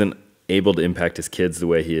that he isn't able to impact his kids the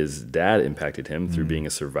way his dad impacted him through being a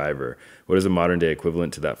survivor. What is a modern day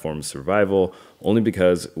equivalent to that form of survival? Only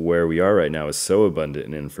because where we are right now is so abundant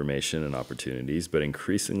in information and opportunities, but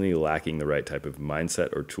increasingly lacking the right type of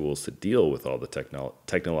mindset or tools to deal with all the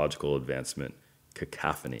technological advancement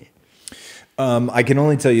cacophony. I can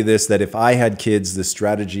only tell you this, that if I had kids, the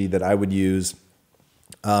strategy that I would use,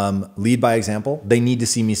 lead by example. They need to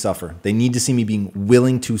see me suffer. They need to see me being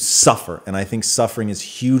willing to suffer. And I think suffering is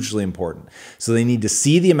hugely important. So they need to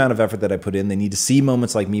see the amount of effort that I put in. They need to see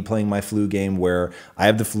moments like me playing my flu game where I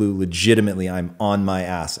have the flu, legitimately I'm on my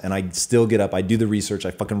ass and I still get up. I do the research.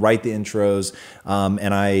 I fucking write the intros.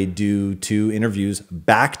 And I do 2 interviews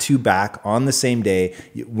back to back on the same day.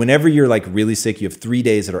 Whenever you're like really sick, you have 3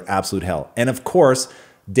 days that are absolute hell. And of course,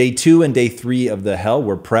 day 2 and day 3 of the hell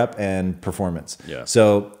were prep and performance. Yeah.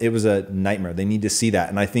 So it was a nightmare. They need to see that.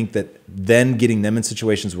 And I think that then getting them in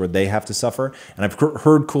situations where they have to suffer. And I've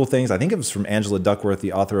heard cool things. I think it was from Angela Duckworth,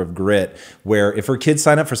 the author of Grit, where if her kids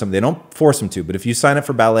sign up for something, they don't force them to, but if you sign up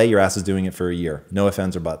for ballet, your ass is doing it for a year. No ifs,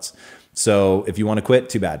 ands, or buts. So if you want to quit,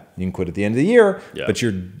 too bad. You can quit at the end of the year, but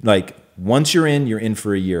you're like, once you're in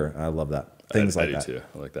for a year. I love that. Things like that. I do too.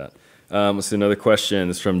 I like that. Let's do another question.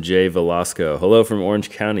 It's from Jay Velasco. Hello from Orange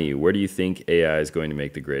County. Where do you think AI is going to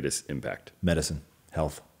make the greatest impact? Medicine,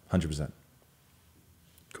 health, 100%.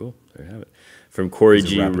 Cool. There you have it. From Corey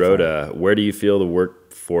G. Rhoda, where do you feel the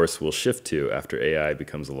workforce will shift to after AI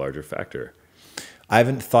becomes a larger factor? I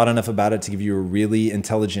haven't thought enough about it to give you a really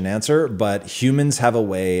intelligent answer, but humans have a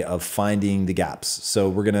way of finding the gaps. So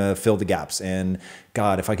we're going to fill the gaps. And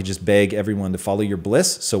God, if I could just beg everyone to follow your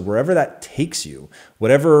bliss. So wherever that takes you,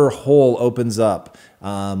 whatever hole opens up,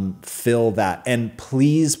 fill that. And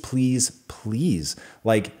please, please, please,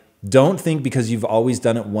 like, don't think because you've always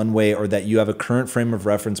done it one way or that you have a current frame of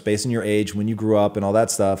reference based on your age, when you grew up and all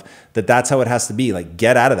that stuff, that that's how it has to be. Like,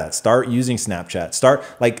 get out of that. Start using Snapchat.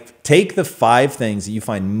 Take the 5 things that you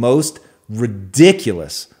find most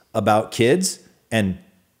ridiculous about kids and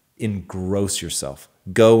engross yourself.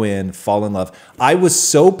 Go in, fall in love. I was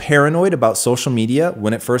so paranoid about social media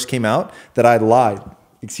when it first came out that I lied,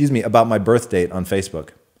 about my birth date on Facebook.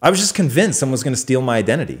 I was just convinced someone was going to steal my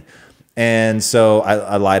identity. And so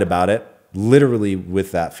I lied about it, literally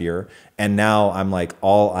with that fear. And now I'm like,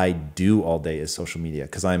 all I do all day is social media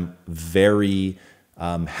because I'm very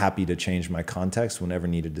happy to change my context whenever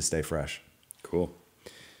needed to stay fresh. Cool.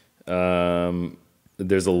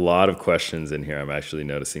 There's a lot of questions in here I'm actually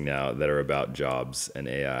noticing now that are about jobs and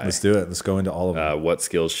AI. Let's do it. Let's go into all of them. What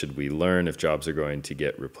skills should we learn if jobs are going to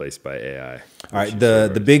get replaced by AI? All right.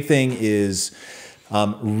 The big thing is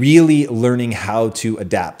really learning how to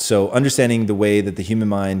adapt. So understanding the way that the human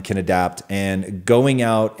mind can adapt and going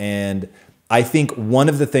out. And I think one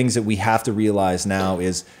of the things that we have to realize now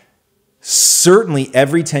is certainly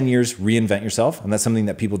every 10 years, reinvent yourself. And that's something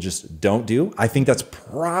that people just don't do. I think that's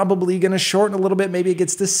probably going to shorten a little bit. Maybe it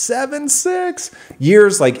gets to 6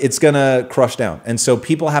 years, like it's going to crush down. And so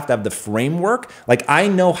people have to have the framework. Like I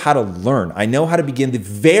know how to learn. I know how to begin the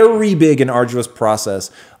very big and arduous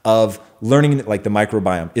process of learning, like the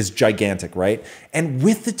microbiome is gigantic, right? And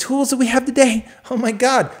with the tools that we have today, oh my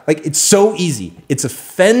God, like it's so easy. It's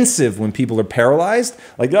offensive when people are paralyzed.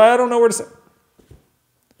 Like, I don't know where to say.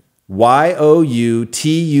 youtube.com,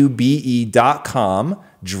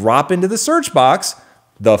 drop into the search box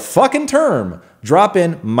the fucking term, drop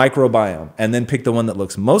in microbiome, and then pick the one that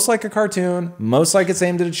looks most like a cartoon, most like it's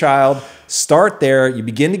aimed at a child. Start there. You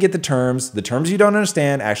begin to get the terms you don't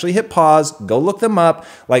understand, actually hit pause, go look them up.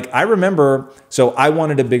 Like I remember, so I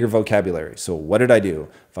wanted a bigger vocabulary. So what did I do?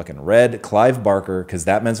 Fucking read Clive Barker, because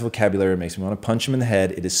that man's vocabulary makes me want to punch him in the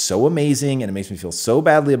head. It is so amazing, and it makes me feel so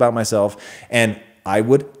badly about myself. And I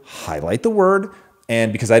would highlight the word,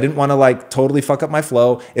 and because I didn't want to like totally fuck up my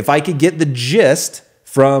flow, if I could get the gist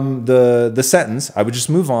from the sentence, I would just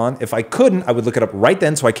move on. If I couldn't, I would look it up right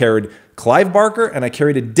then. So I carried Clive Barker and I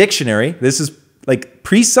carried a dictionary. This is like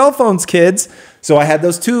pre-cell phones, kids. So I had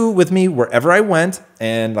those two with me wherever I went.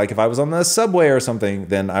 And like if I was on the subway or something,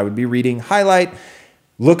 then I would be reading, highlight,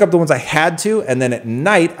 look up the ones I had to. And then at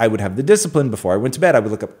night, I would have the discipline before I went to bed. I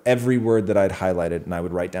would look up every word that I'd highlighted and I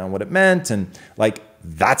would write down what it meant. And like,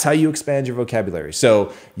 that's how you expand your vocabulary.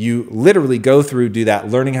 So you literally go through, do that,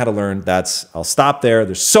 learning how to learn. I'll stop there.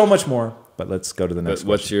 There's so much more, but let's go to the next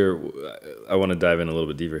question. I want to dive in a little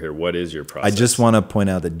bit deeper here. What is your process? I just want to point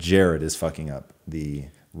out that Jared is fucking up the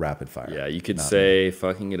rapid fire. Yeah, you could say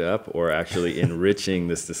fucking it up or actually enriching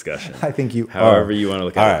this discussion. I think you however you want to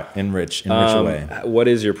look at it. All right, enrich away. What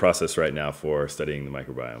is your process right now for studying the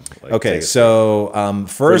microbiome? Like, okay, so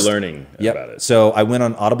first, for learning about it. So I went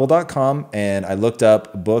on audible.com and I looked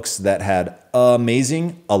up books that had a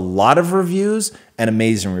lot of reviews and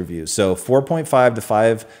amazing reviews. So 4.5 to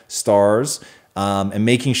 5 stars, and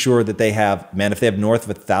making sure that they have, if they have north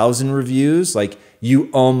of 1,000 reviews, like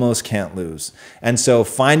you almost can't lose. And so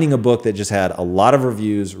finding a book that just had a lot of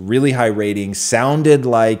reviews, really high ratings, sounded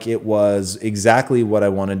like it was exactly what I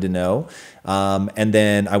wanted to know. And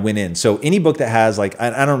then I went in. So any book that has like,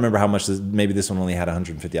 I don't remember how much, maybe this one only had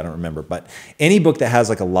 150, I don't remember, but any book that has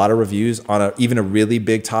like a lot of reviews on even a really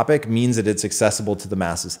big topic means that it's accessible to the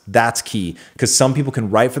masses. That's key, because some people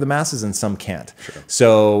can write for the masses and some can't. Sure.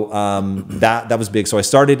 So that was big. So I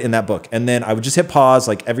started in that book, and then I would just hit pause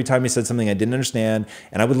like every time he said something I didn't understand,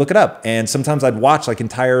 and I would look it up. And sometimes I'd watch like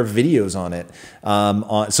entire videos on it.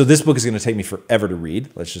 So this book is going to take me forever to read.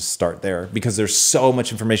 Let's just start there, because there's so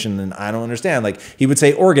much information and I don't understand. Like he would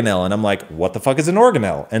say organelle, and I'm like, what the fuck is an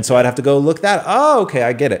organelle? And so I'd have to go look that. Oh, okay,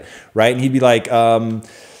 I get it. Right. And he'd be like,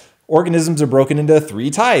 organisms are broken into 3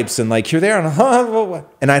 types, and like here they are.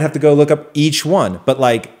 And I'd have to go look up each one. But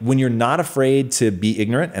like when you're not afraid to be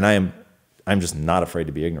ignorant, and I'm just not afraid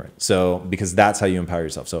to be ignorant. So, because that's how you empower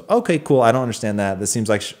yourself. So, okay, cool. I don't understand that. This seems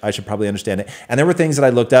like I should probably understand it. And there were things that I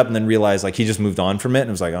looked up and then realized like he just moved on from it and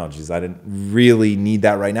was like, oh geez, I didn't really need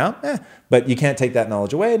that right now. But you can't take that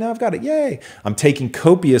knowledge away. Now I've got it. Yay. I'm taking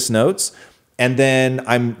copious notes. And then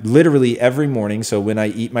I'm literally every morning, so when I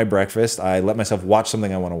eat my breakfast, I let myself watch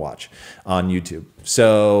something I want to watch on YouTube.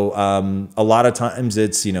 So a lot of times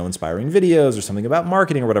it's, inspiring videos or something about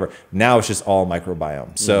marketing or whatever. Now it's just all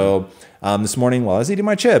microbiome. So this morning while I was eating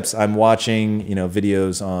my chips, I'm watching,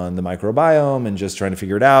 videos on the microbiome and just trying to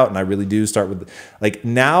figure it out. And I really do start with, like,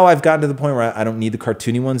 now I've gotten to the point where I don't need the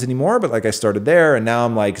cartoony ones anymore, but like I started there, and now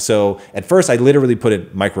I'm like, so at first I literally put in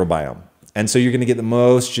microbiome. And so you're going to get the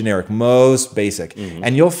most generic, most basic.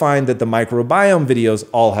 And you'll find that the microbiome videos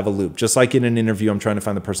all have a loop. Just like in an interview, I'm trying to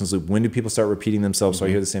find the person's loop. When do people start repeating themselves so I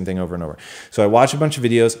hear the same thing over and over? So I watch a bunch of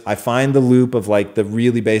videos. I find the loop of like the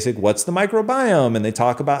really basic, what's the microbiome? And they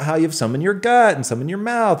talk about how you have some in your gut and some in your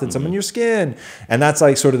mouth and some in your skin. And that's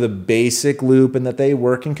like sort of the basic loop, and that they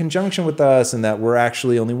work in conjunction with us, and that we're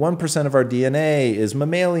actually only 1% of our DNA is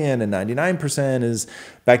mammalian and 99% is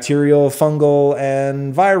bacterial, fungal,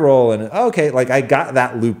 and viral. And okay, like I got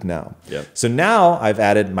that loop now. Yep. So now I've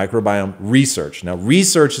added microbiome research. Now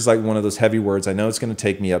research is like one of those heavy words. I know it's going to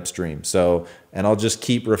take me upstream. So, and I'll just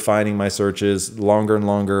keep refining my searches, longer and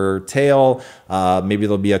longer tail. Maybe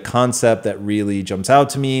there'll be a concept that really jumps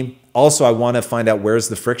out to me. Also, I want to find out where's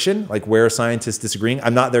the friction, like where are scientists disagreeing.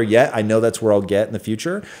 I'm not there yet. I know that's where I'll get in the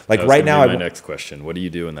future. Like right now, my next question: what do you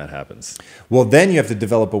do when that happens? Well, then you have to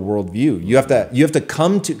develop a worldview. You have to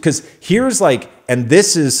come to, because here's like, and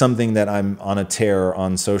this is something that I'm on a tear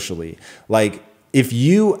on socially. Like if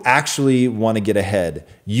you actually want to get ahead,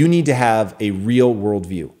 you need to have a real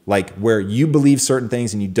worldview, like where you believe certain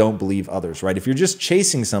things and you don't believe others, right? If you're just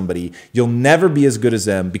chasing somebody, you'll never be as good as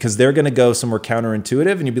them because they're going to go somewhere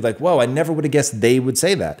counterintuitive and you'll be like, whoa, I never would have guessed they would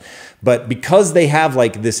say that. But because they have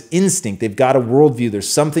like this instinct, they've got a worldview,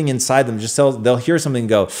 there's something inside them, they'll hear something and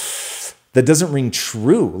go, that doesn't ring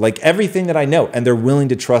true. Like everything that I know, and they're willing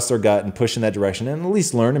to trust their gut and push in that direction and at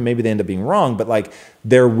least learn, and maybe they end up being wrong, but like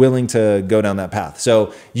they're willing to go down that path.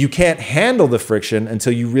 So you can't handle the friction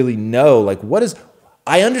until you really know, like,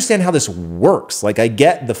 I understand how this works. Like I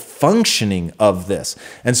get the functioning of this.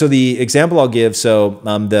 And so the example I'll give,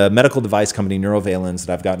 the medical device company Neurovalence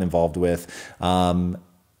that I've gotten involved with,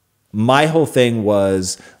 my whole thing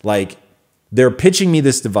was like, they're pitching me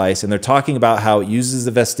this device and they're talking about how it uses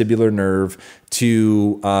the vestibular nerve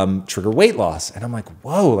to trigger weight loss. And I'm like,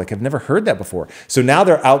 whoa, like I've never heard that before. So now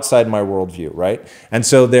they're outside my worldview, right? And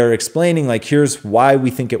so they're explaining like, here's why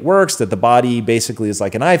we think it works, that the body basically is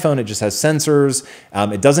like an iPhone. It just has sensors.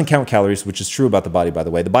 It doesn't count calories, which is true about the body, by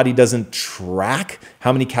the way. The body doesn't track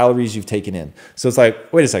how many calories you've taken in. So it's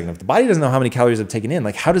like, wait a second, if the body doesn't know how many calories I've taken in,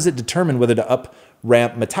 like how does it determine whether to up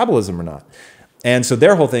ramp metabolism or not? And so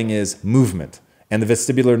their whole thing is movement, and the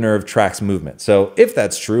vestibular nerve tracks movement. So if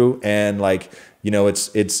that's true, and like, you know, it's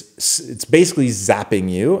basically zapping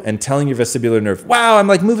you and telling your vestibular nerve, wow, I'm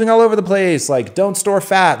like moving all over the place. Like don't store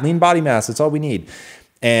fat, lean body mass. That's all we need.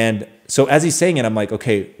 And so as he's saying it, I'm like,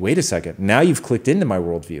 okay, wait a second. Now you've clicked into my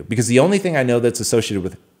worldview, because the only thing I know that's associated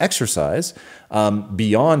with exercise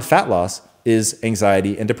beyond fat loss is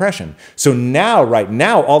anxiety and depression. So now, right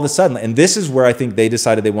now, all of a sudden, and this is where I think they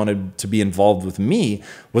decided they wanted to be involved with me,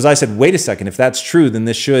 was I said, wait a second, if that's true, then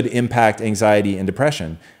this should impact anxiety and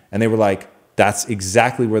depression. And they were like, that's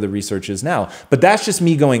exactly where the research is now. But that's just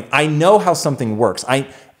me going, I know how something works.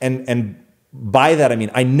 And by that, I mean,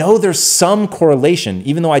 I know there's some correlation,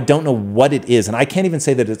 even though I don't know what it is. And I can't even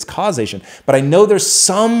say that it's causation, but I know there's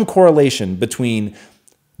some correlation between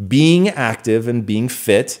being active and being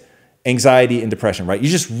fit, anxiety and depression, right? You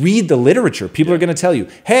just read the literature. People are going to tell you,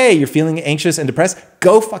 hey, you're feeling anxious and depressed,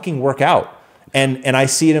 go fucking work out. And I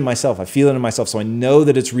see it in myself. I feel it in myself. So I know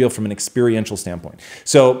that it's real from an experiential standpoint.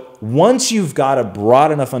 So once you've got a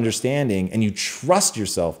broad enough understanding and you trust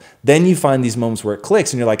yourself, then you find these moments where it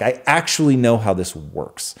clicks and you're like, I actually know how this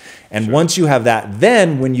works. And once you have that,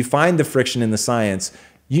 then when you find the friction in the science,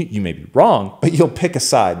 you may be wrong, but you'll pick a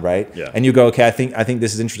side, right? Yeah. And you go, okay, I think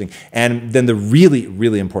this is interesting. And then the really,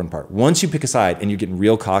 really important part, once you pick a side and you're getting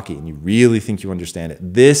real cocky and you really think you understand it,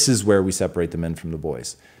 this is where we separate the men from the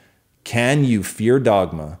boys. Can you fear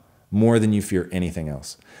dogma more than you fear anything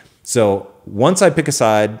else? So once I pick a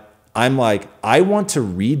side, I'm like, I want to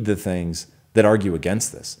read the things that argue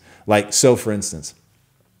against this. Like, so for instance,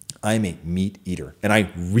 I'm a meat eater, and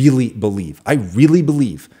I really believe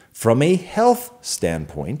from a health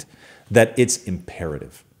standpoint that it's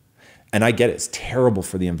imperative. And I get it, it's terrible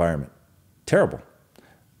for the environment, terrible,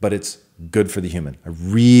 but it's good for the human. I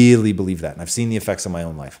really believe that, and I've seen the effects on my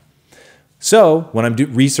own life. So when I'm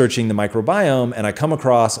researching the microbiome and I come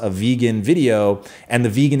across a vegan video and the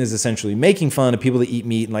vegan is essentially making fun of people that eat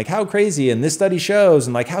meat and like, how crazy, and this study shows,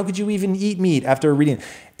 and like, how could you even eat meat after reading it?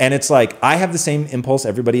 And it's like, I have the same impulse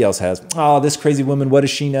everybody else has. Oh, this crazy woman, what does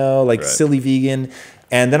she know? Like, silly vegan.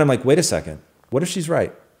 And then I'm like, wait a second, what if she's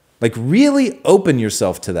right? Like, really open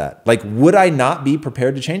yourself to that. Like, would I not be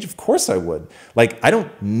prepared to change? Of course I would. Like, I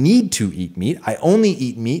don't need to eat meat. I only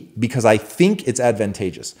eat meat because I think it's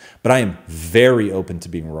advantageous. But I am very open to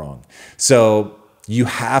being wrong. So you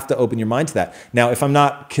have to open your mind to that. Now, if I'm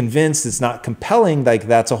not convinced, it's not compelling, like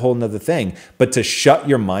that's a whole nother thing. But to shut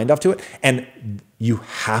your mind off to it, and you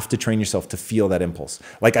have to train yourself to feel that impulse.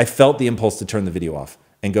 Like, I felt the impulse to turn the video off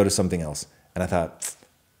and go to something else. And I thought,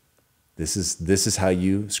 this is how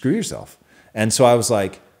you screw yourself. And so I was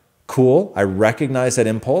like, cool, I recognize that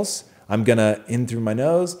impulse. I'm gonna in through my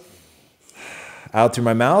nose, out through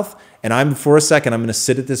my mouth, and for a second, I'm gonna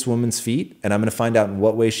sit at this woman's feet and I'm gonna find out in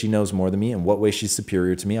what way she knows more than me and what way she's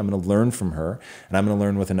superior to me. I'm gonna learn from her, and I'm gonna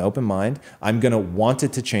learn with an open mind. I'm gonna want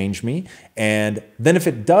it to change me. And then if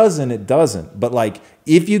it doesn't, it doesn't. But like,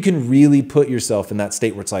 if you can really put yourself in that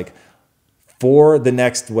state where it's like, for the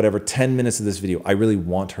next, 10 minutes of this video, I really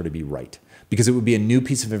want her to be right, because it would be a new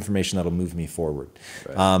piece of information that'll move me forward.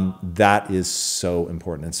 Right. That is so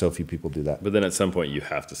important, and so few people do that. But then at some point, you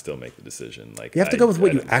have to still make the decision. Like, you have to go with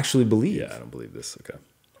what you actually believe. Yeah, I don't believe this. Okay.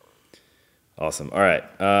 Awesome. All right.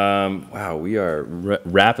 Wow, we are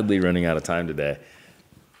rapidly running out of time today.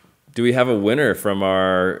 Do we have a winner from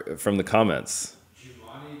the comments?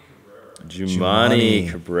 Jumani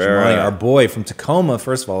Cabrera. Our boy from Tacoma.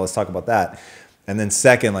 First of all, let's talk about that. And then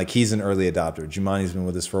second, like he's an early adopter. Jumanji's been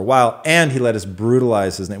with us for a while, and he let us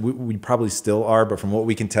brutalize his name. We probably still are, but from what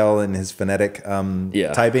we can tell in his phonetic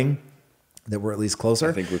typing, that we're at least closer.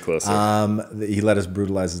 I think we're closer. He let us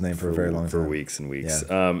brutalize his name for a very long time. For weeks and weeks.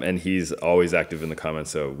 Yeah. And he's always active in the comments,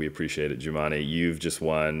 so we appreciate it. Jumanji, you've just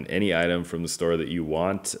won any item from the store that you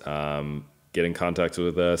want. Get in contact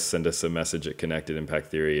with us, send us a message at Connected Impact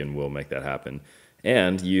Theory, and we'll make that happen.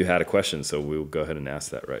 And you had a question, so we'll go ahead and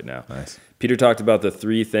ask that right now. Nice. Peter talked about the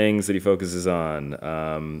 3 things that he focuses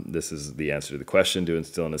on. This is the answer to the question: to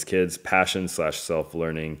instill in his kids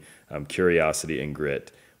passion/self-learning, curiosity, and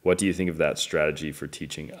grit. What do you think of that strategy for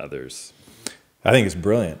teaching others? I think it's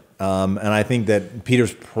brilliant. And I think that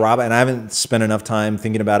Peter's probably, and I haven't spent enough time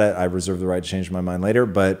thinking about it. I reserve the right to change my mind later,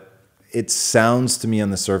 but it sounds to me on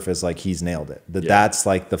the surface like he's nailed it. That's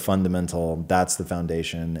like the fundamental, that's the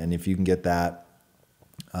foundation. And if you can get that,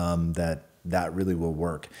 that really will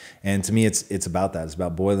work. And to me, it's about that. It's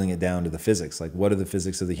about boiling it down to the physics. Like, what are the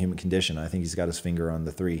physics of the human condition? I think he's got his finger on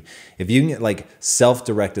the 3. If you can get like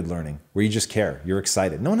self-directed learning, where you just care, you're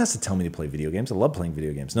excited. No one has to tell me to play video games. I love playing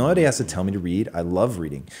video games. Nobody has to tell me to read. I love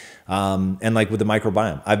reading. And like with the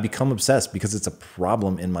microbiome, I've become obsessed because it's a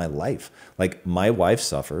problem in my life. Like my wife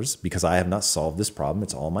suffers because I have not solved this problem.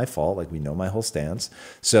 It's all my fault. Like we know my whole stance.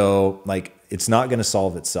 So like, it's not going to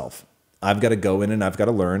solve itself. I've got to go in and I've got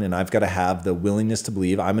to learn, and I've got to have the willingness to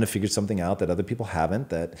believe I'm going to figure something out that other people haven't,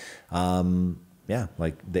 that,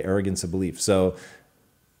 like the arrogance of belief. So,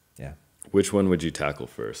 yeah. Which one would you tackle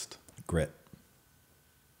first? Grit.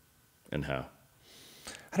 And how?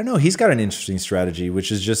 I don't know. He's got an interesting strategy,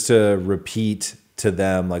 which is just to repeat to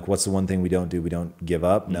them, like, what's the one thing we don't do? We don't give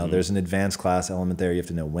up. Now, there's an advanced class element there. You have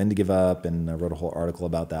to know when to give up, and I wrote a whole article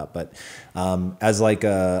about that. But as like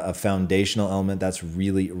a foundational element, that's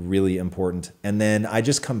really, really important. And then I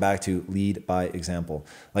just come back to lead by example.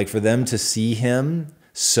 Like for them to see him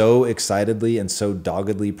so excitedly and so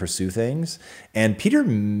doggedly pursue things. And Peter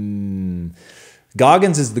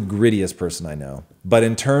Goggins is the grittiest person I know. But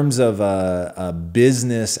in terms of a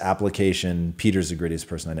business application, Peter's the grittiest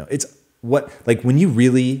person I know. It's when you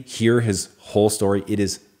really hear his whole story, it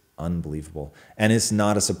is unbelievable. And it's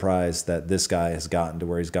not a surprise that this guy has gotten to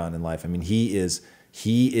where he's gotten in life. I mean, he is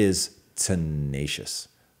tenacious.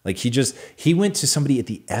 Like he went to somebody at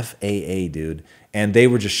the FAA, dude, and they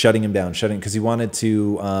were just shutting him down, because he wanted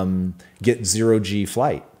to get 0G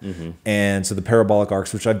flight. And so the parabolic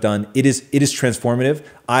arcs, which I've done, it is transformative.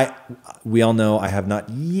 We all know I have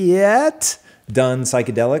not yet done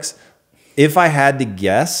psychedelics. If I had to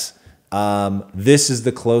guess, this is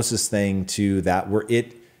the closest thing to that, where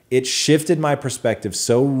it shifted my perspective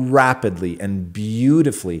so rapidly and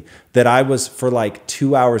beautifully that I was, for like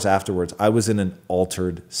 2 hours afterwards, I was in an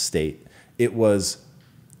altered state. It was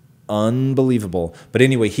unbelievable. But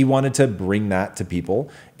anyway, he wanted to bring that to people,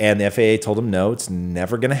 and the FAA told him, no, it's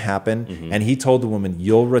never going to happen. And he told the woman,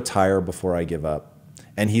 you'll retire before I give up.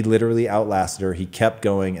 And he literally outlasted her. He kept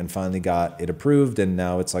going and finally got it approved, and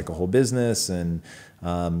now it's like a whole business. And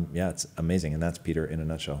it's amazing. And that's Peter in a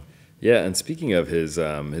nutshell. Yeah, and speaking of his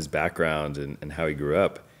background and how he grew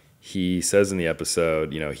up, he says in the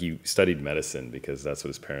episode, he studied medicine because that's what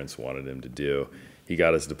his parents wanted him to do. He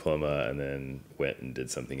got his diploma and then went and did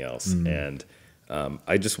something else. And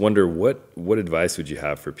I just wonder, what advice would you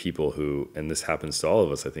have for people who, and this happens to all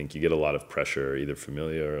of us, I think, you get a lot of pressure, either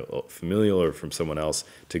familial or from someone else,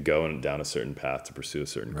 to go down a certain path to pursue a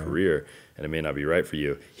certain career, and it may not be right for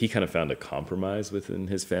you. He kind of found a compromise within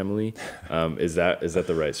his family. Is that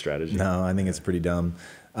the right strategy? No, I think it's pretty dumb.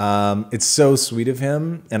 It's so sweet of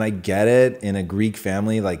him, and I get it. In a Greek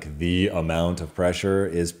family, like the amount of pressure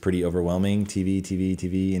is pretty overwhelming.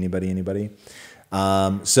 TV, anybody.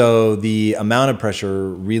 So the amount of pressure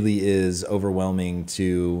really is overwhelming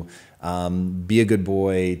to be a good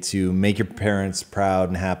boy, to make your parents proud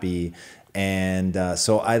and happy. And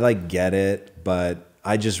so I get it, but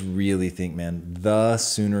I just really think, man, the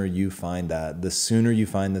sooner you find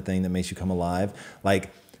the thing that makes you come alive, like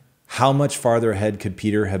how much farther ahead could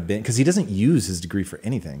Peter have been? Because he doesn't use his degree for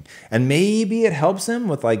anything. And maybe it helps him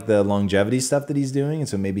with like the longevity stuff that he's doing. And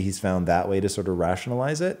so maybe he's found that way to sort of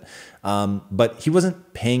rationalize it. But he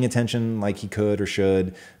wasn't paying attention like he could or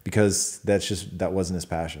should, because that wasn't his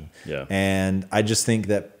passion. Yeah. And I just think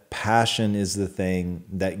that passion is the thing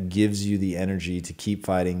that gives you the energy to keep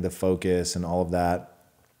fighting, the focus and all of that.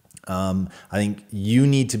 I think you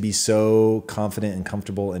need to be so confident and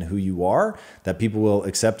comfortable in who you are that people will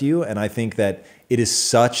accept you. And I think that it is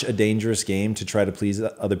such a dangerous game to try to please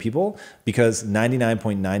other people because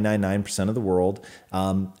 99.999% of the world,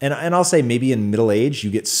 and I'll say maybe in middle age,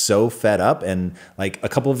 you get so fed up and like a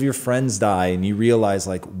couple of your friends die and you realize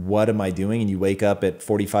like, what am I doing? And you wake up at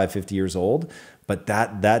 45, 50 years old. But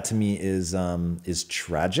that to me is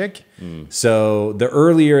tragic. So the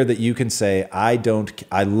earlier that you can say, I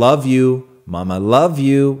love you, Mom, I love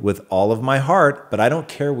you with all of my heart, but I don't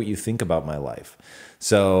care what you think about my life.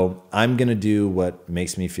 So I'm going to do what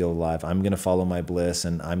makes me feel alive. I'm going to follow my bliss,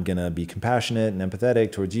 and I'm going to be compassionate and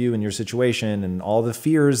empathetic towards you and your situation and all the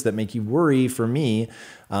fears that make you worry for me.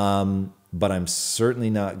 But I'm certainly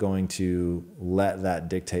not going to let that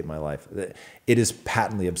dictate my life. It is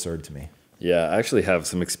patently absurd to me. Yeah, I actually have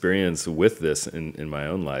some experience with this in my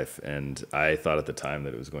own life, and I thought at the time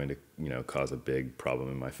that it was going to, cause a big problem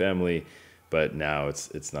in my family, but now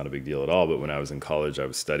it's not a big deal at all. But when I was in college, I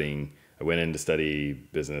went in to study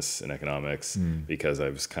business and economics because I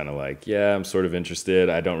was kind of like, yeah, I'm sort of interested.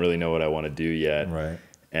 I don't really know what I want to do yet. Right.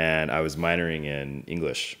 And I was minoring in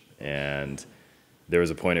English, and there was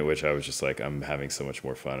a point at which I was just like, I'm having so much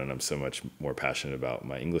more fun, and I'm so much more passionate about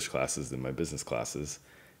my English classes than my business classes.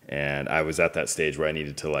 And I was at that stage where I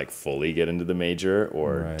needed to like fully get into the major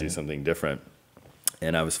or do something different.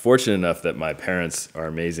 And I was fortunate enough that my parents are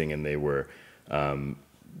amazing, and they were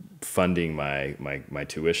funding my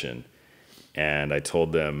tuition. And I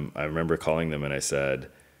told them, I remember calling them and I said,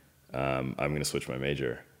 I'm going to switch my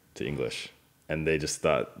major to English. And they just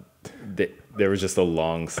thought, there was just a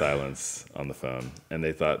long silence on the phone. And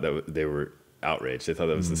they thought that they were outraged. They thought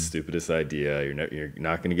that was the stupidest idea. You're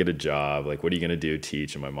not going to get a job. Like, what are you going to do?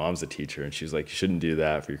 Teach? And my mom's a teacher, and she was like, you shouldn't do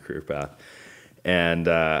that for your career path. And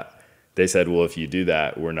they said, well, if you do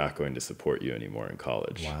that, we're not going to support you anymore in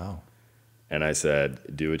college. Wow. And I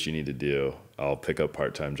said, do what you need to do. I'll pick up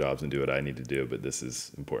part-time jobs and do what I need to do, but this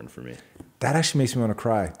is important for me. That actually makes me want to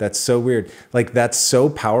cry. That's so weird. Like, that's so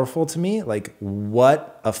powerful to me. Like,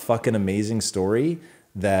 what a fucking amazing story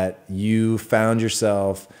that you found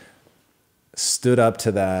yourself, stood up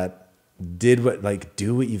to that, do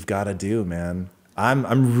what you've got to do, man.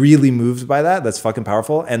 I'm really moved by that. That's fucking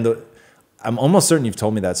powerful. And I'm almost certain you've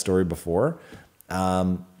told me that story before,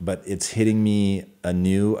 but it's hitting me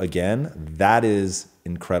anew again. That is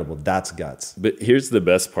incredible. That's guts. But here's the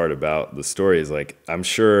best part about the story is, like, I'm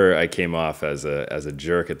sure I came off as a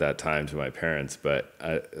jerk at that time to my parents, but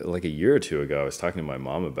like a year or two ago, I was talking to my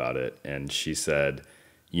mom about it, and she said,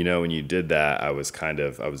 when you did that, I was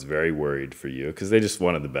very worried for you because they just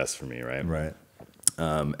wanted the best for me, right? Right.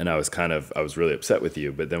 And I was really upset with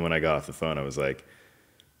you. But then when I got off the phone, I was like,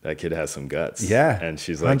 that kid has some guts. Yeah. And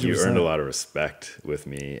she's like, 100%. You earned a lot of respect with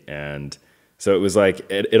me. And so it was like,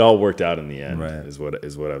 it all worked out in the end, right, is what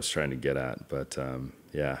I was trying to get at. But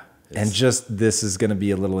yeah. And just, this is going to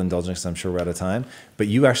be a little indulgent because I'm sure we're out of time, but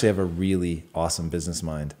you actually have a really awesome business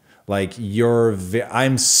mind. Like,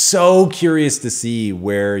 I'm so curious to see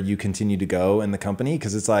where you continue to go in the company,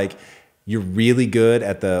 because it's like you're really good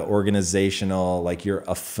at the organizational, like you're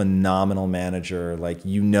a phenomenal manager, like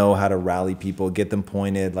you know how to rally people, get them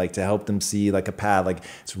pointed, like to help them see like a path. Like,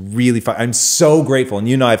 it's really fun. I'm so grateful.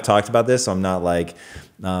 And I've talked about this, so I'm not like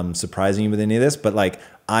surprising you with any of this, but like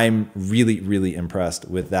I'm really, really impressed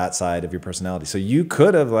with that side of your personality. So you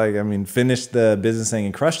could have finished the business thing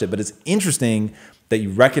and crushed it, but it's interesting that you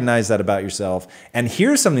recognize that about yourself. And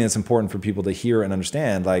here's something that's important for people to hear and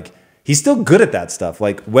understand. Like, he's still good at that stuff.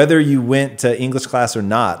 Like, whether you went to English class or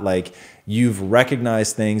not, like, you've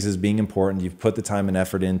recognized things as being important. You've put the time and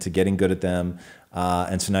effort into getting good at them.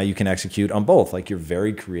 And so now you can execute on both. Like, you're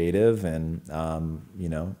very creative, and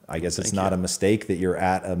I guess it's not a mistake that you're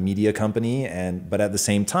at a media company, but at the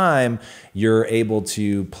same time, you're able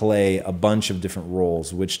to play a bunch of different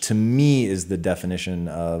roles, which to me is the definition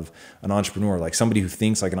of an entrepreneur. Like, somebody who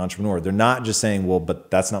thinks like an entrepreneur. They're not just saying, well,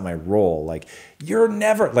 but that's not my role. Like, you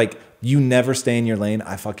never stay in your lane.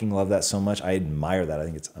 I fucking love that so much. I admire that. I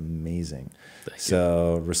think it's amazing.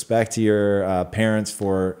 So respect to your parents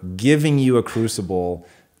for giving you a crucible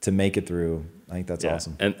to make it through. I think that's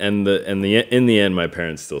awesome. And in the end, my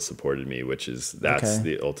parents still supported me, that's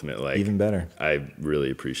the ultimate, like, even better. I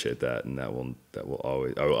really appreciate that, and I will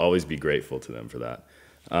always be grateful to them for that.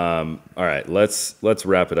 All right, let's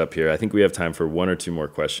wrap it up here. I think we have time for one or two more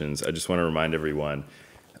questions. I just want to remind everyone,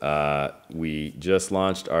 we just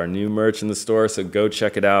launched our new merch in the store, so go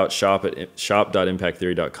check it out. Shop at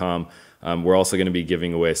shop.impacttheory.com. We're also going to be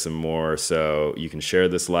giving away some more, so you can share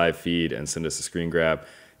this live feed and send us a screen grab.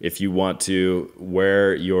 If you want to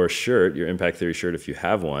wear your shirt, your Impact Theory shirt, if you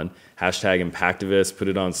have one, hashtag Impactivist, put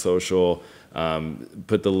it on social,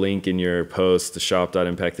 put the link in your post to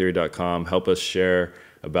shop.impacttheory.com. Help us share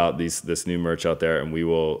about this new merch out there, and we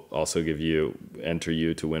will also enter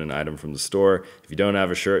you to win an item from the store. If you don't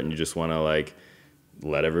have a shirt and you just want to like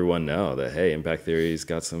let everyone know that, hey, Impact Theory's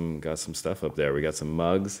got some stuff up there. We got some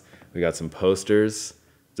mugs, we got some posters.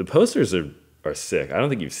 The posters are sick. I don't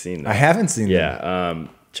think you've seen them. I haven't seen them. Yeah.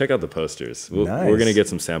 Check out the posters. Nice. We're going to get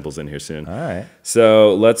some samples in here soon. All right.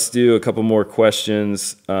 So let's do a couple more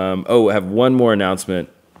questions. I have one more announcement.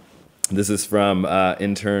 This is from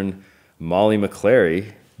intern Molly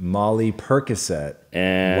McClary. Molly Percocet.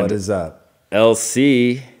 And what is up?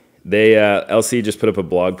 LC, LC just put up a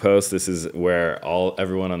blog post. This is where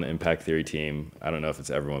everyone on the Impact Theory team, I don't know if it's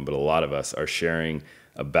everyone, but a lot of us are sharing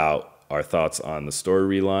about our thoughts on the store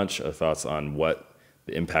relaunch, our thoughts on what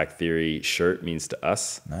the Impact Theory shirt means to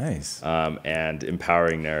us. Nice. And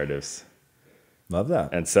empowering narratives. Love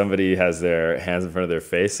that. And somebody has their hands in front of their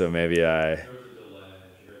face, so maybe I...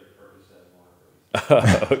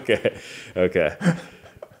 Okay.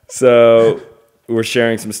 So we're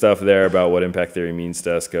sharing some stuff there about what Impact Theory means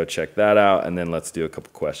to us. Go check that out, and then let's do a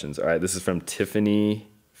couple questions. All right, this is from Tiffany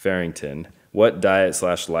Farrington. What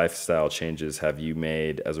diet/lifestyle changes have you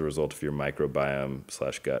made as a result of your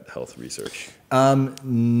microbiome/gut health research?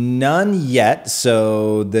 None yet.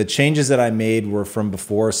 So the changes that I made were from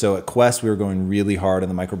before. So at Quest, we were going really hard on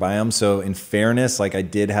the microbiome. So in fairness, like I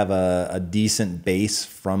did have a decent base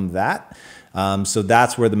from that. So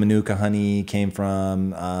that's where the Manuka honey came from,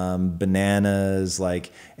 bananas,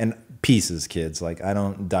 and pieces, kids. Like I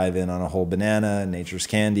don't dive in on a whole banana, nature's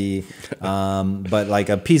candy, but like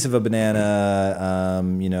a piece of a banana,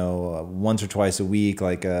 once or twice a week,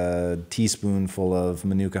 like a teaspoonful of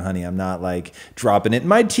Manuka honey. I'm not like dropping it in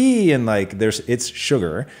my tea and like it's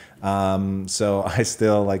sugar. So I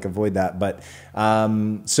still like avoid that. But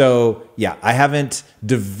so yeah, I haven't.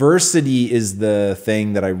 Diversity is the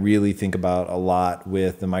thing that I really think about a lot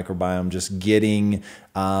with the microbiome, just getting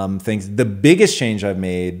things. The biggest change I've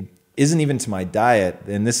made isn't even to my diet,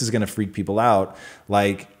 and this is going to freak people out.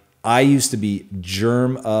 Like I used to be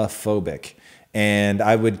germophobic, and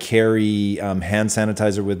I would carry hand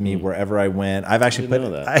sanitizer with me wherever I went. I've actually put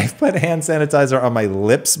hand sanitizer on my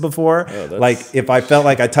lips before. Like if I felt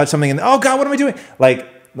like I touched something and oh God, what am I doing? Like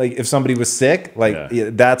if somebody was sick,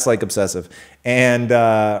 that's like obsessive. And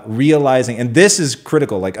realizing, and this is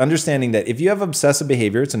critical, like understanding that if you have obsessive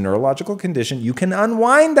behavior, it's a neurological condition. You can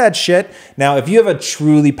unwind that shit. Now, if you have a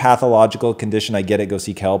truly pathological condition, I get it, go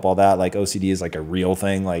seek help, all that. Like OCD is like a real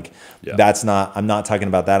thing. That's not, I'm not talking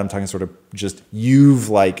about that. I'm talking sort of just you've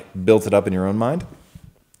like built it up in your own mind.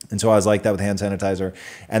 And so I was like that with hand sanitizer.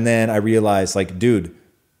 And then I realized dude,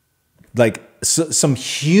 some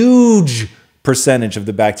huge percentage of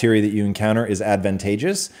the bacteria that you encounter is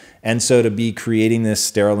advantageous. And so to be creating this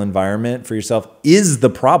sterile environment for yourself is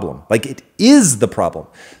the problem. It is the problem.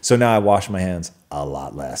 So now I wash my hands a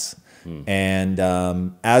lot less. And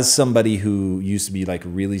as somebody who used to be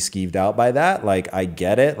really skeeved out by that, I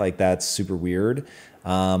get it. That's super weird.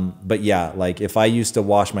 But yeah, if I used to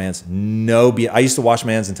wash my hands, I used to wash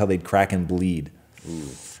my hands until they'd crack and bleed. Ooh.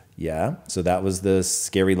 Yeah. So that was the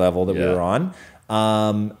scary level that we were on.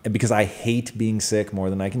 Because I hate being sick more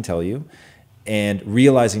than I can tell you, and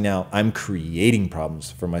realizing now I'm creating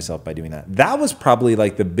problems for myself by doing that. That was probably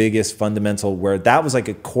the biggest fundamental, where that was a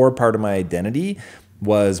core part of my identity,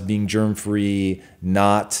 was being germ-free,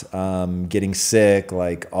 not getting sick,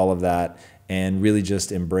 all of that, and really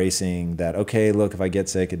just embracing that, okay, look, if I get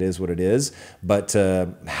sick, it is what it is, but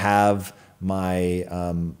to have my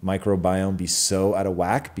microbiome be so out of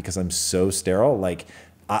whack because I'm so sterile,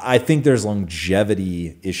 I think there's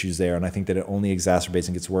longevity issues there, and I think that it only exacerbates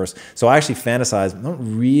and gets worse. So I actually fantasize,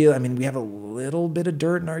 we have a little bit of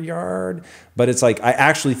dirt in our yard, but it's I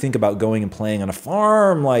actually think about going and playing on a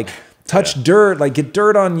farm, touch dirt, get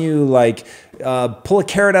dirt on you, pull a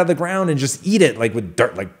carrot out of the ground and just eat it, with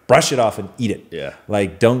dirt, brush it off and eat it. Yeah.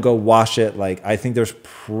 Don't go wash it. I think there's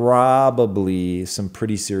probably some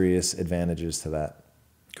pretty serious advantages to that.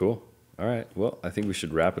 Cool. All right. Well, I think we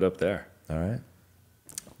should wrap it up there. All right.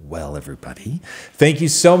 Well, everybody, thank you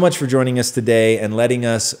so much for joining us today and letting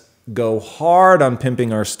us go hard on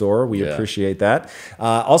pimping our store. We appreciate that.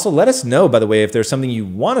 Also, let us know, by the way, if there's something you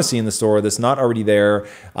want to see in the store that's not already there.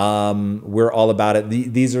 We're all about it.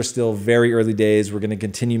 These are still very early days. We're going to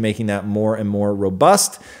continue making that more and more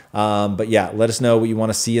robust. But yeah, let us know what you want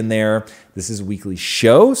to see in there. This is a weekly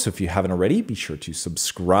show, so if you haven't already, be sure to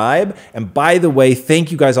subscribe. And by the way, thank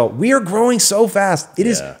you guys all. We are growing so fast. It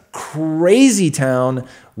is crazy town.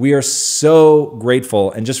 We are so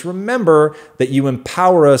grateful. And just remember that you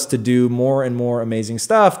empower us to do more and more amazing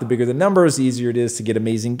stuff. The bigger the numbers, the easier it is to get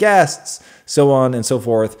amazing guests, so on and so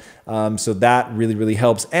forth. So that really, really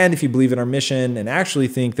helps. And if you believe in our mission and actually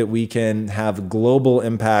think that we can have global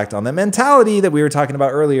impact on that mentality that we were talking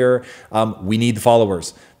about earlier, we need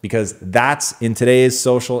followers, because that's, in today's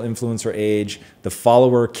social influencer age, the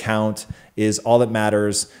follower count is all that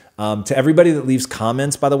matters. To everybody that leaves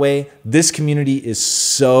comments, by the way, this community is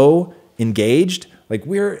so engaged. Like,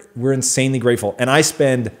 we're insanely grateful. And I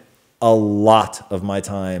spend a lot of my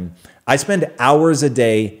time. I spend hours a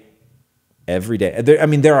day, every day.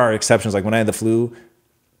 There are exceptions. Like when I had the flu,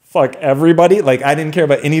 fuck everybody. Like, I didn't care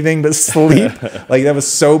about anything but sleep. Like, that was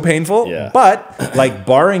so painful. Yeah. But like,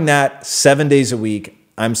 barring that, 7 days a week,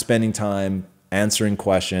 I'm spending time answering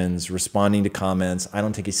questions, responding to comments. I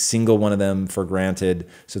don't take a single one of them for granted.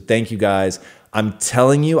 So thank you guys. I'm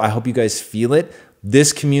telling you, I hope you guys feel it.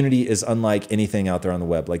 This community is unlike anything out there on the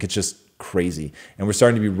web. Like, it's just crazy. And we're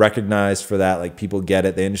starting to be recognized for that. Like, people get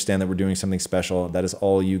it. They understand that we're doing something special. That is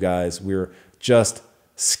all you guys. We're just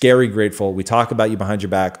scary grateful. We talk about you behind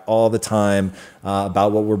your back all the time,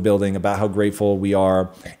 about what we're building, about how grateful we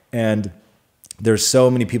are. And there's so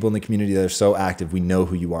many people in the community that are so active. We know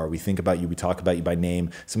who you are. We think about you. We talk about you by name.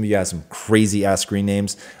 Some of you have some crazy ass screen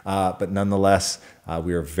names, but nonetheless,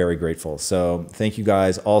 we are very grateful. So thank you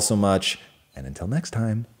guys all so much. And until next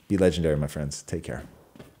time, be legendary, my friends. Take care.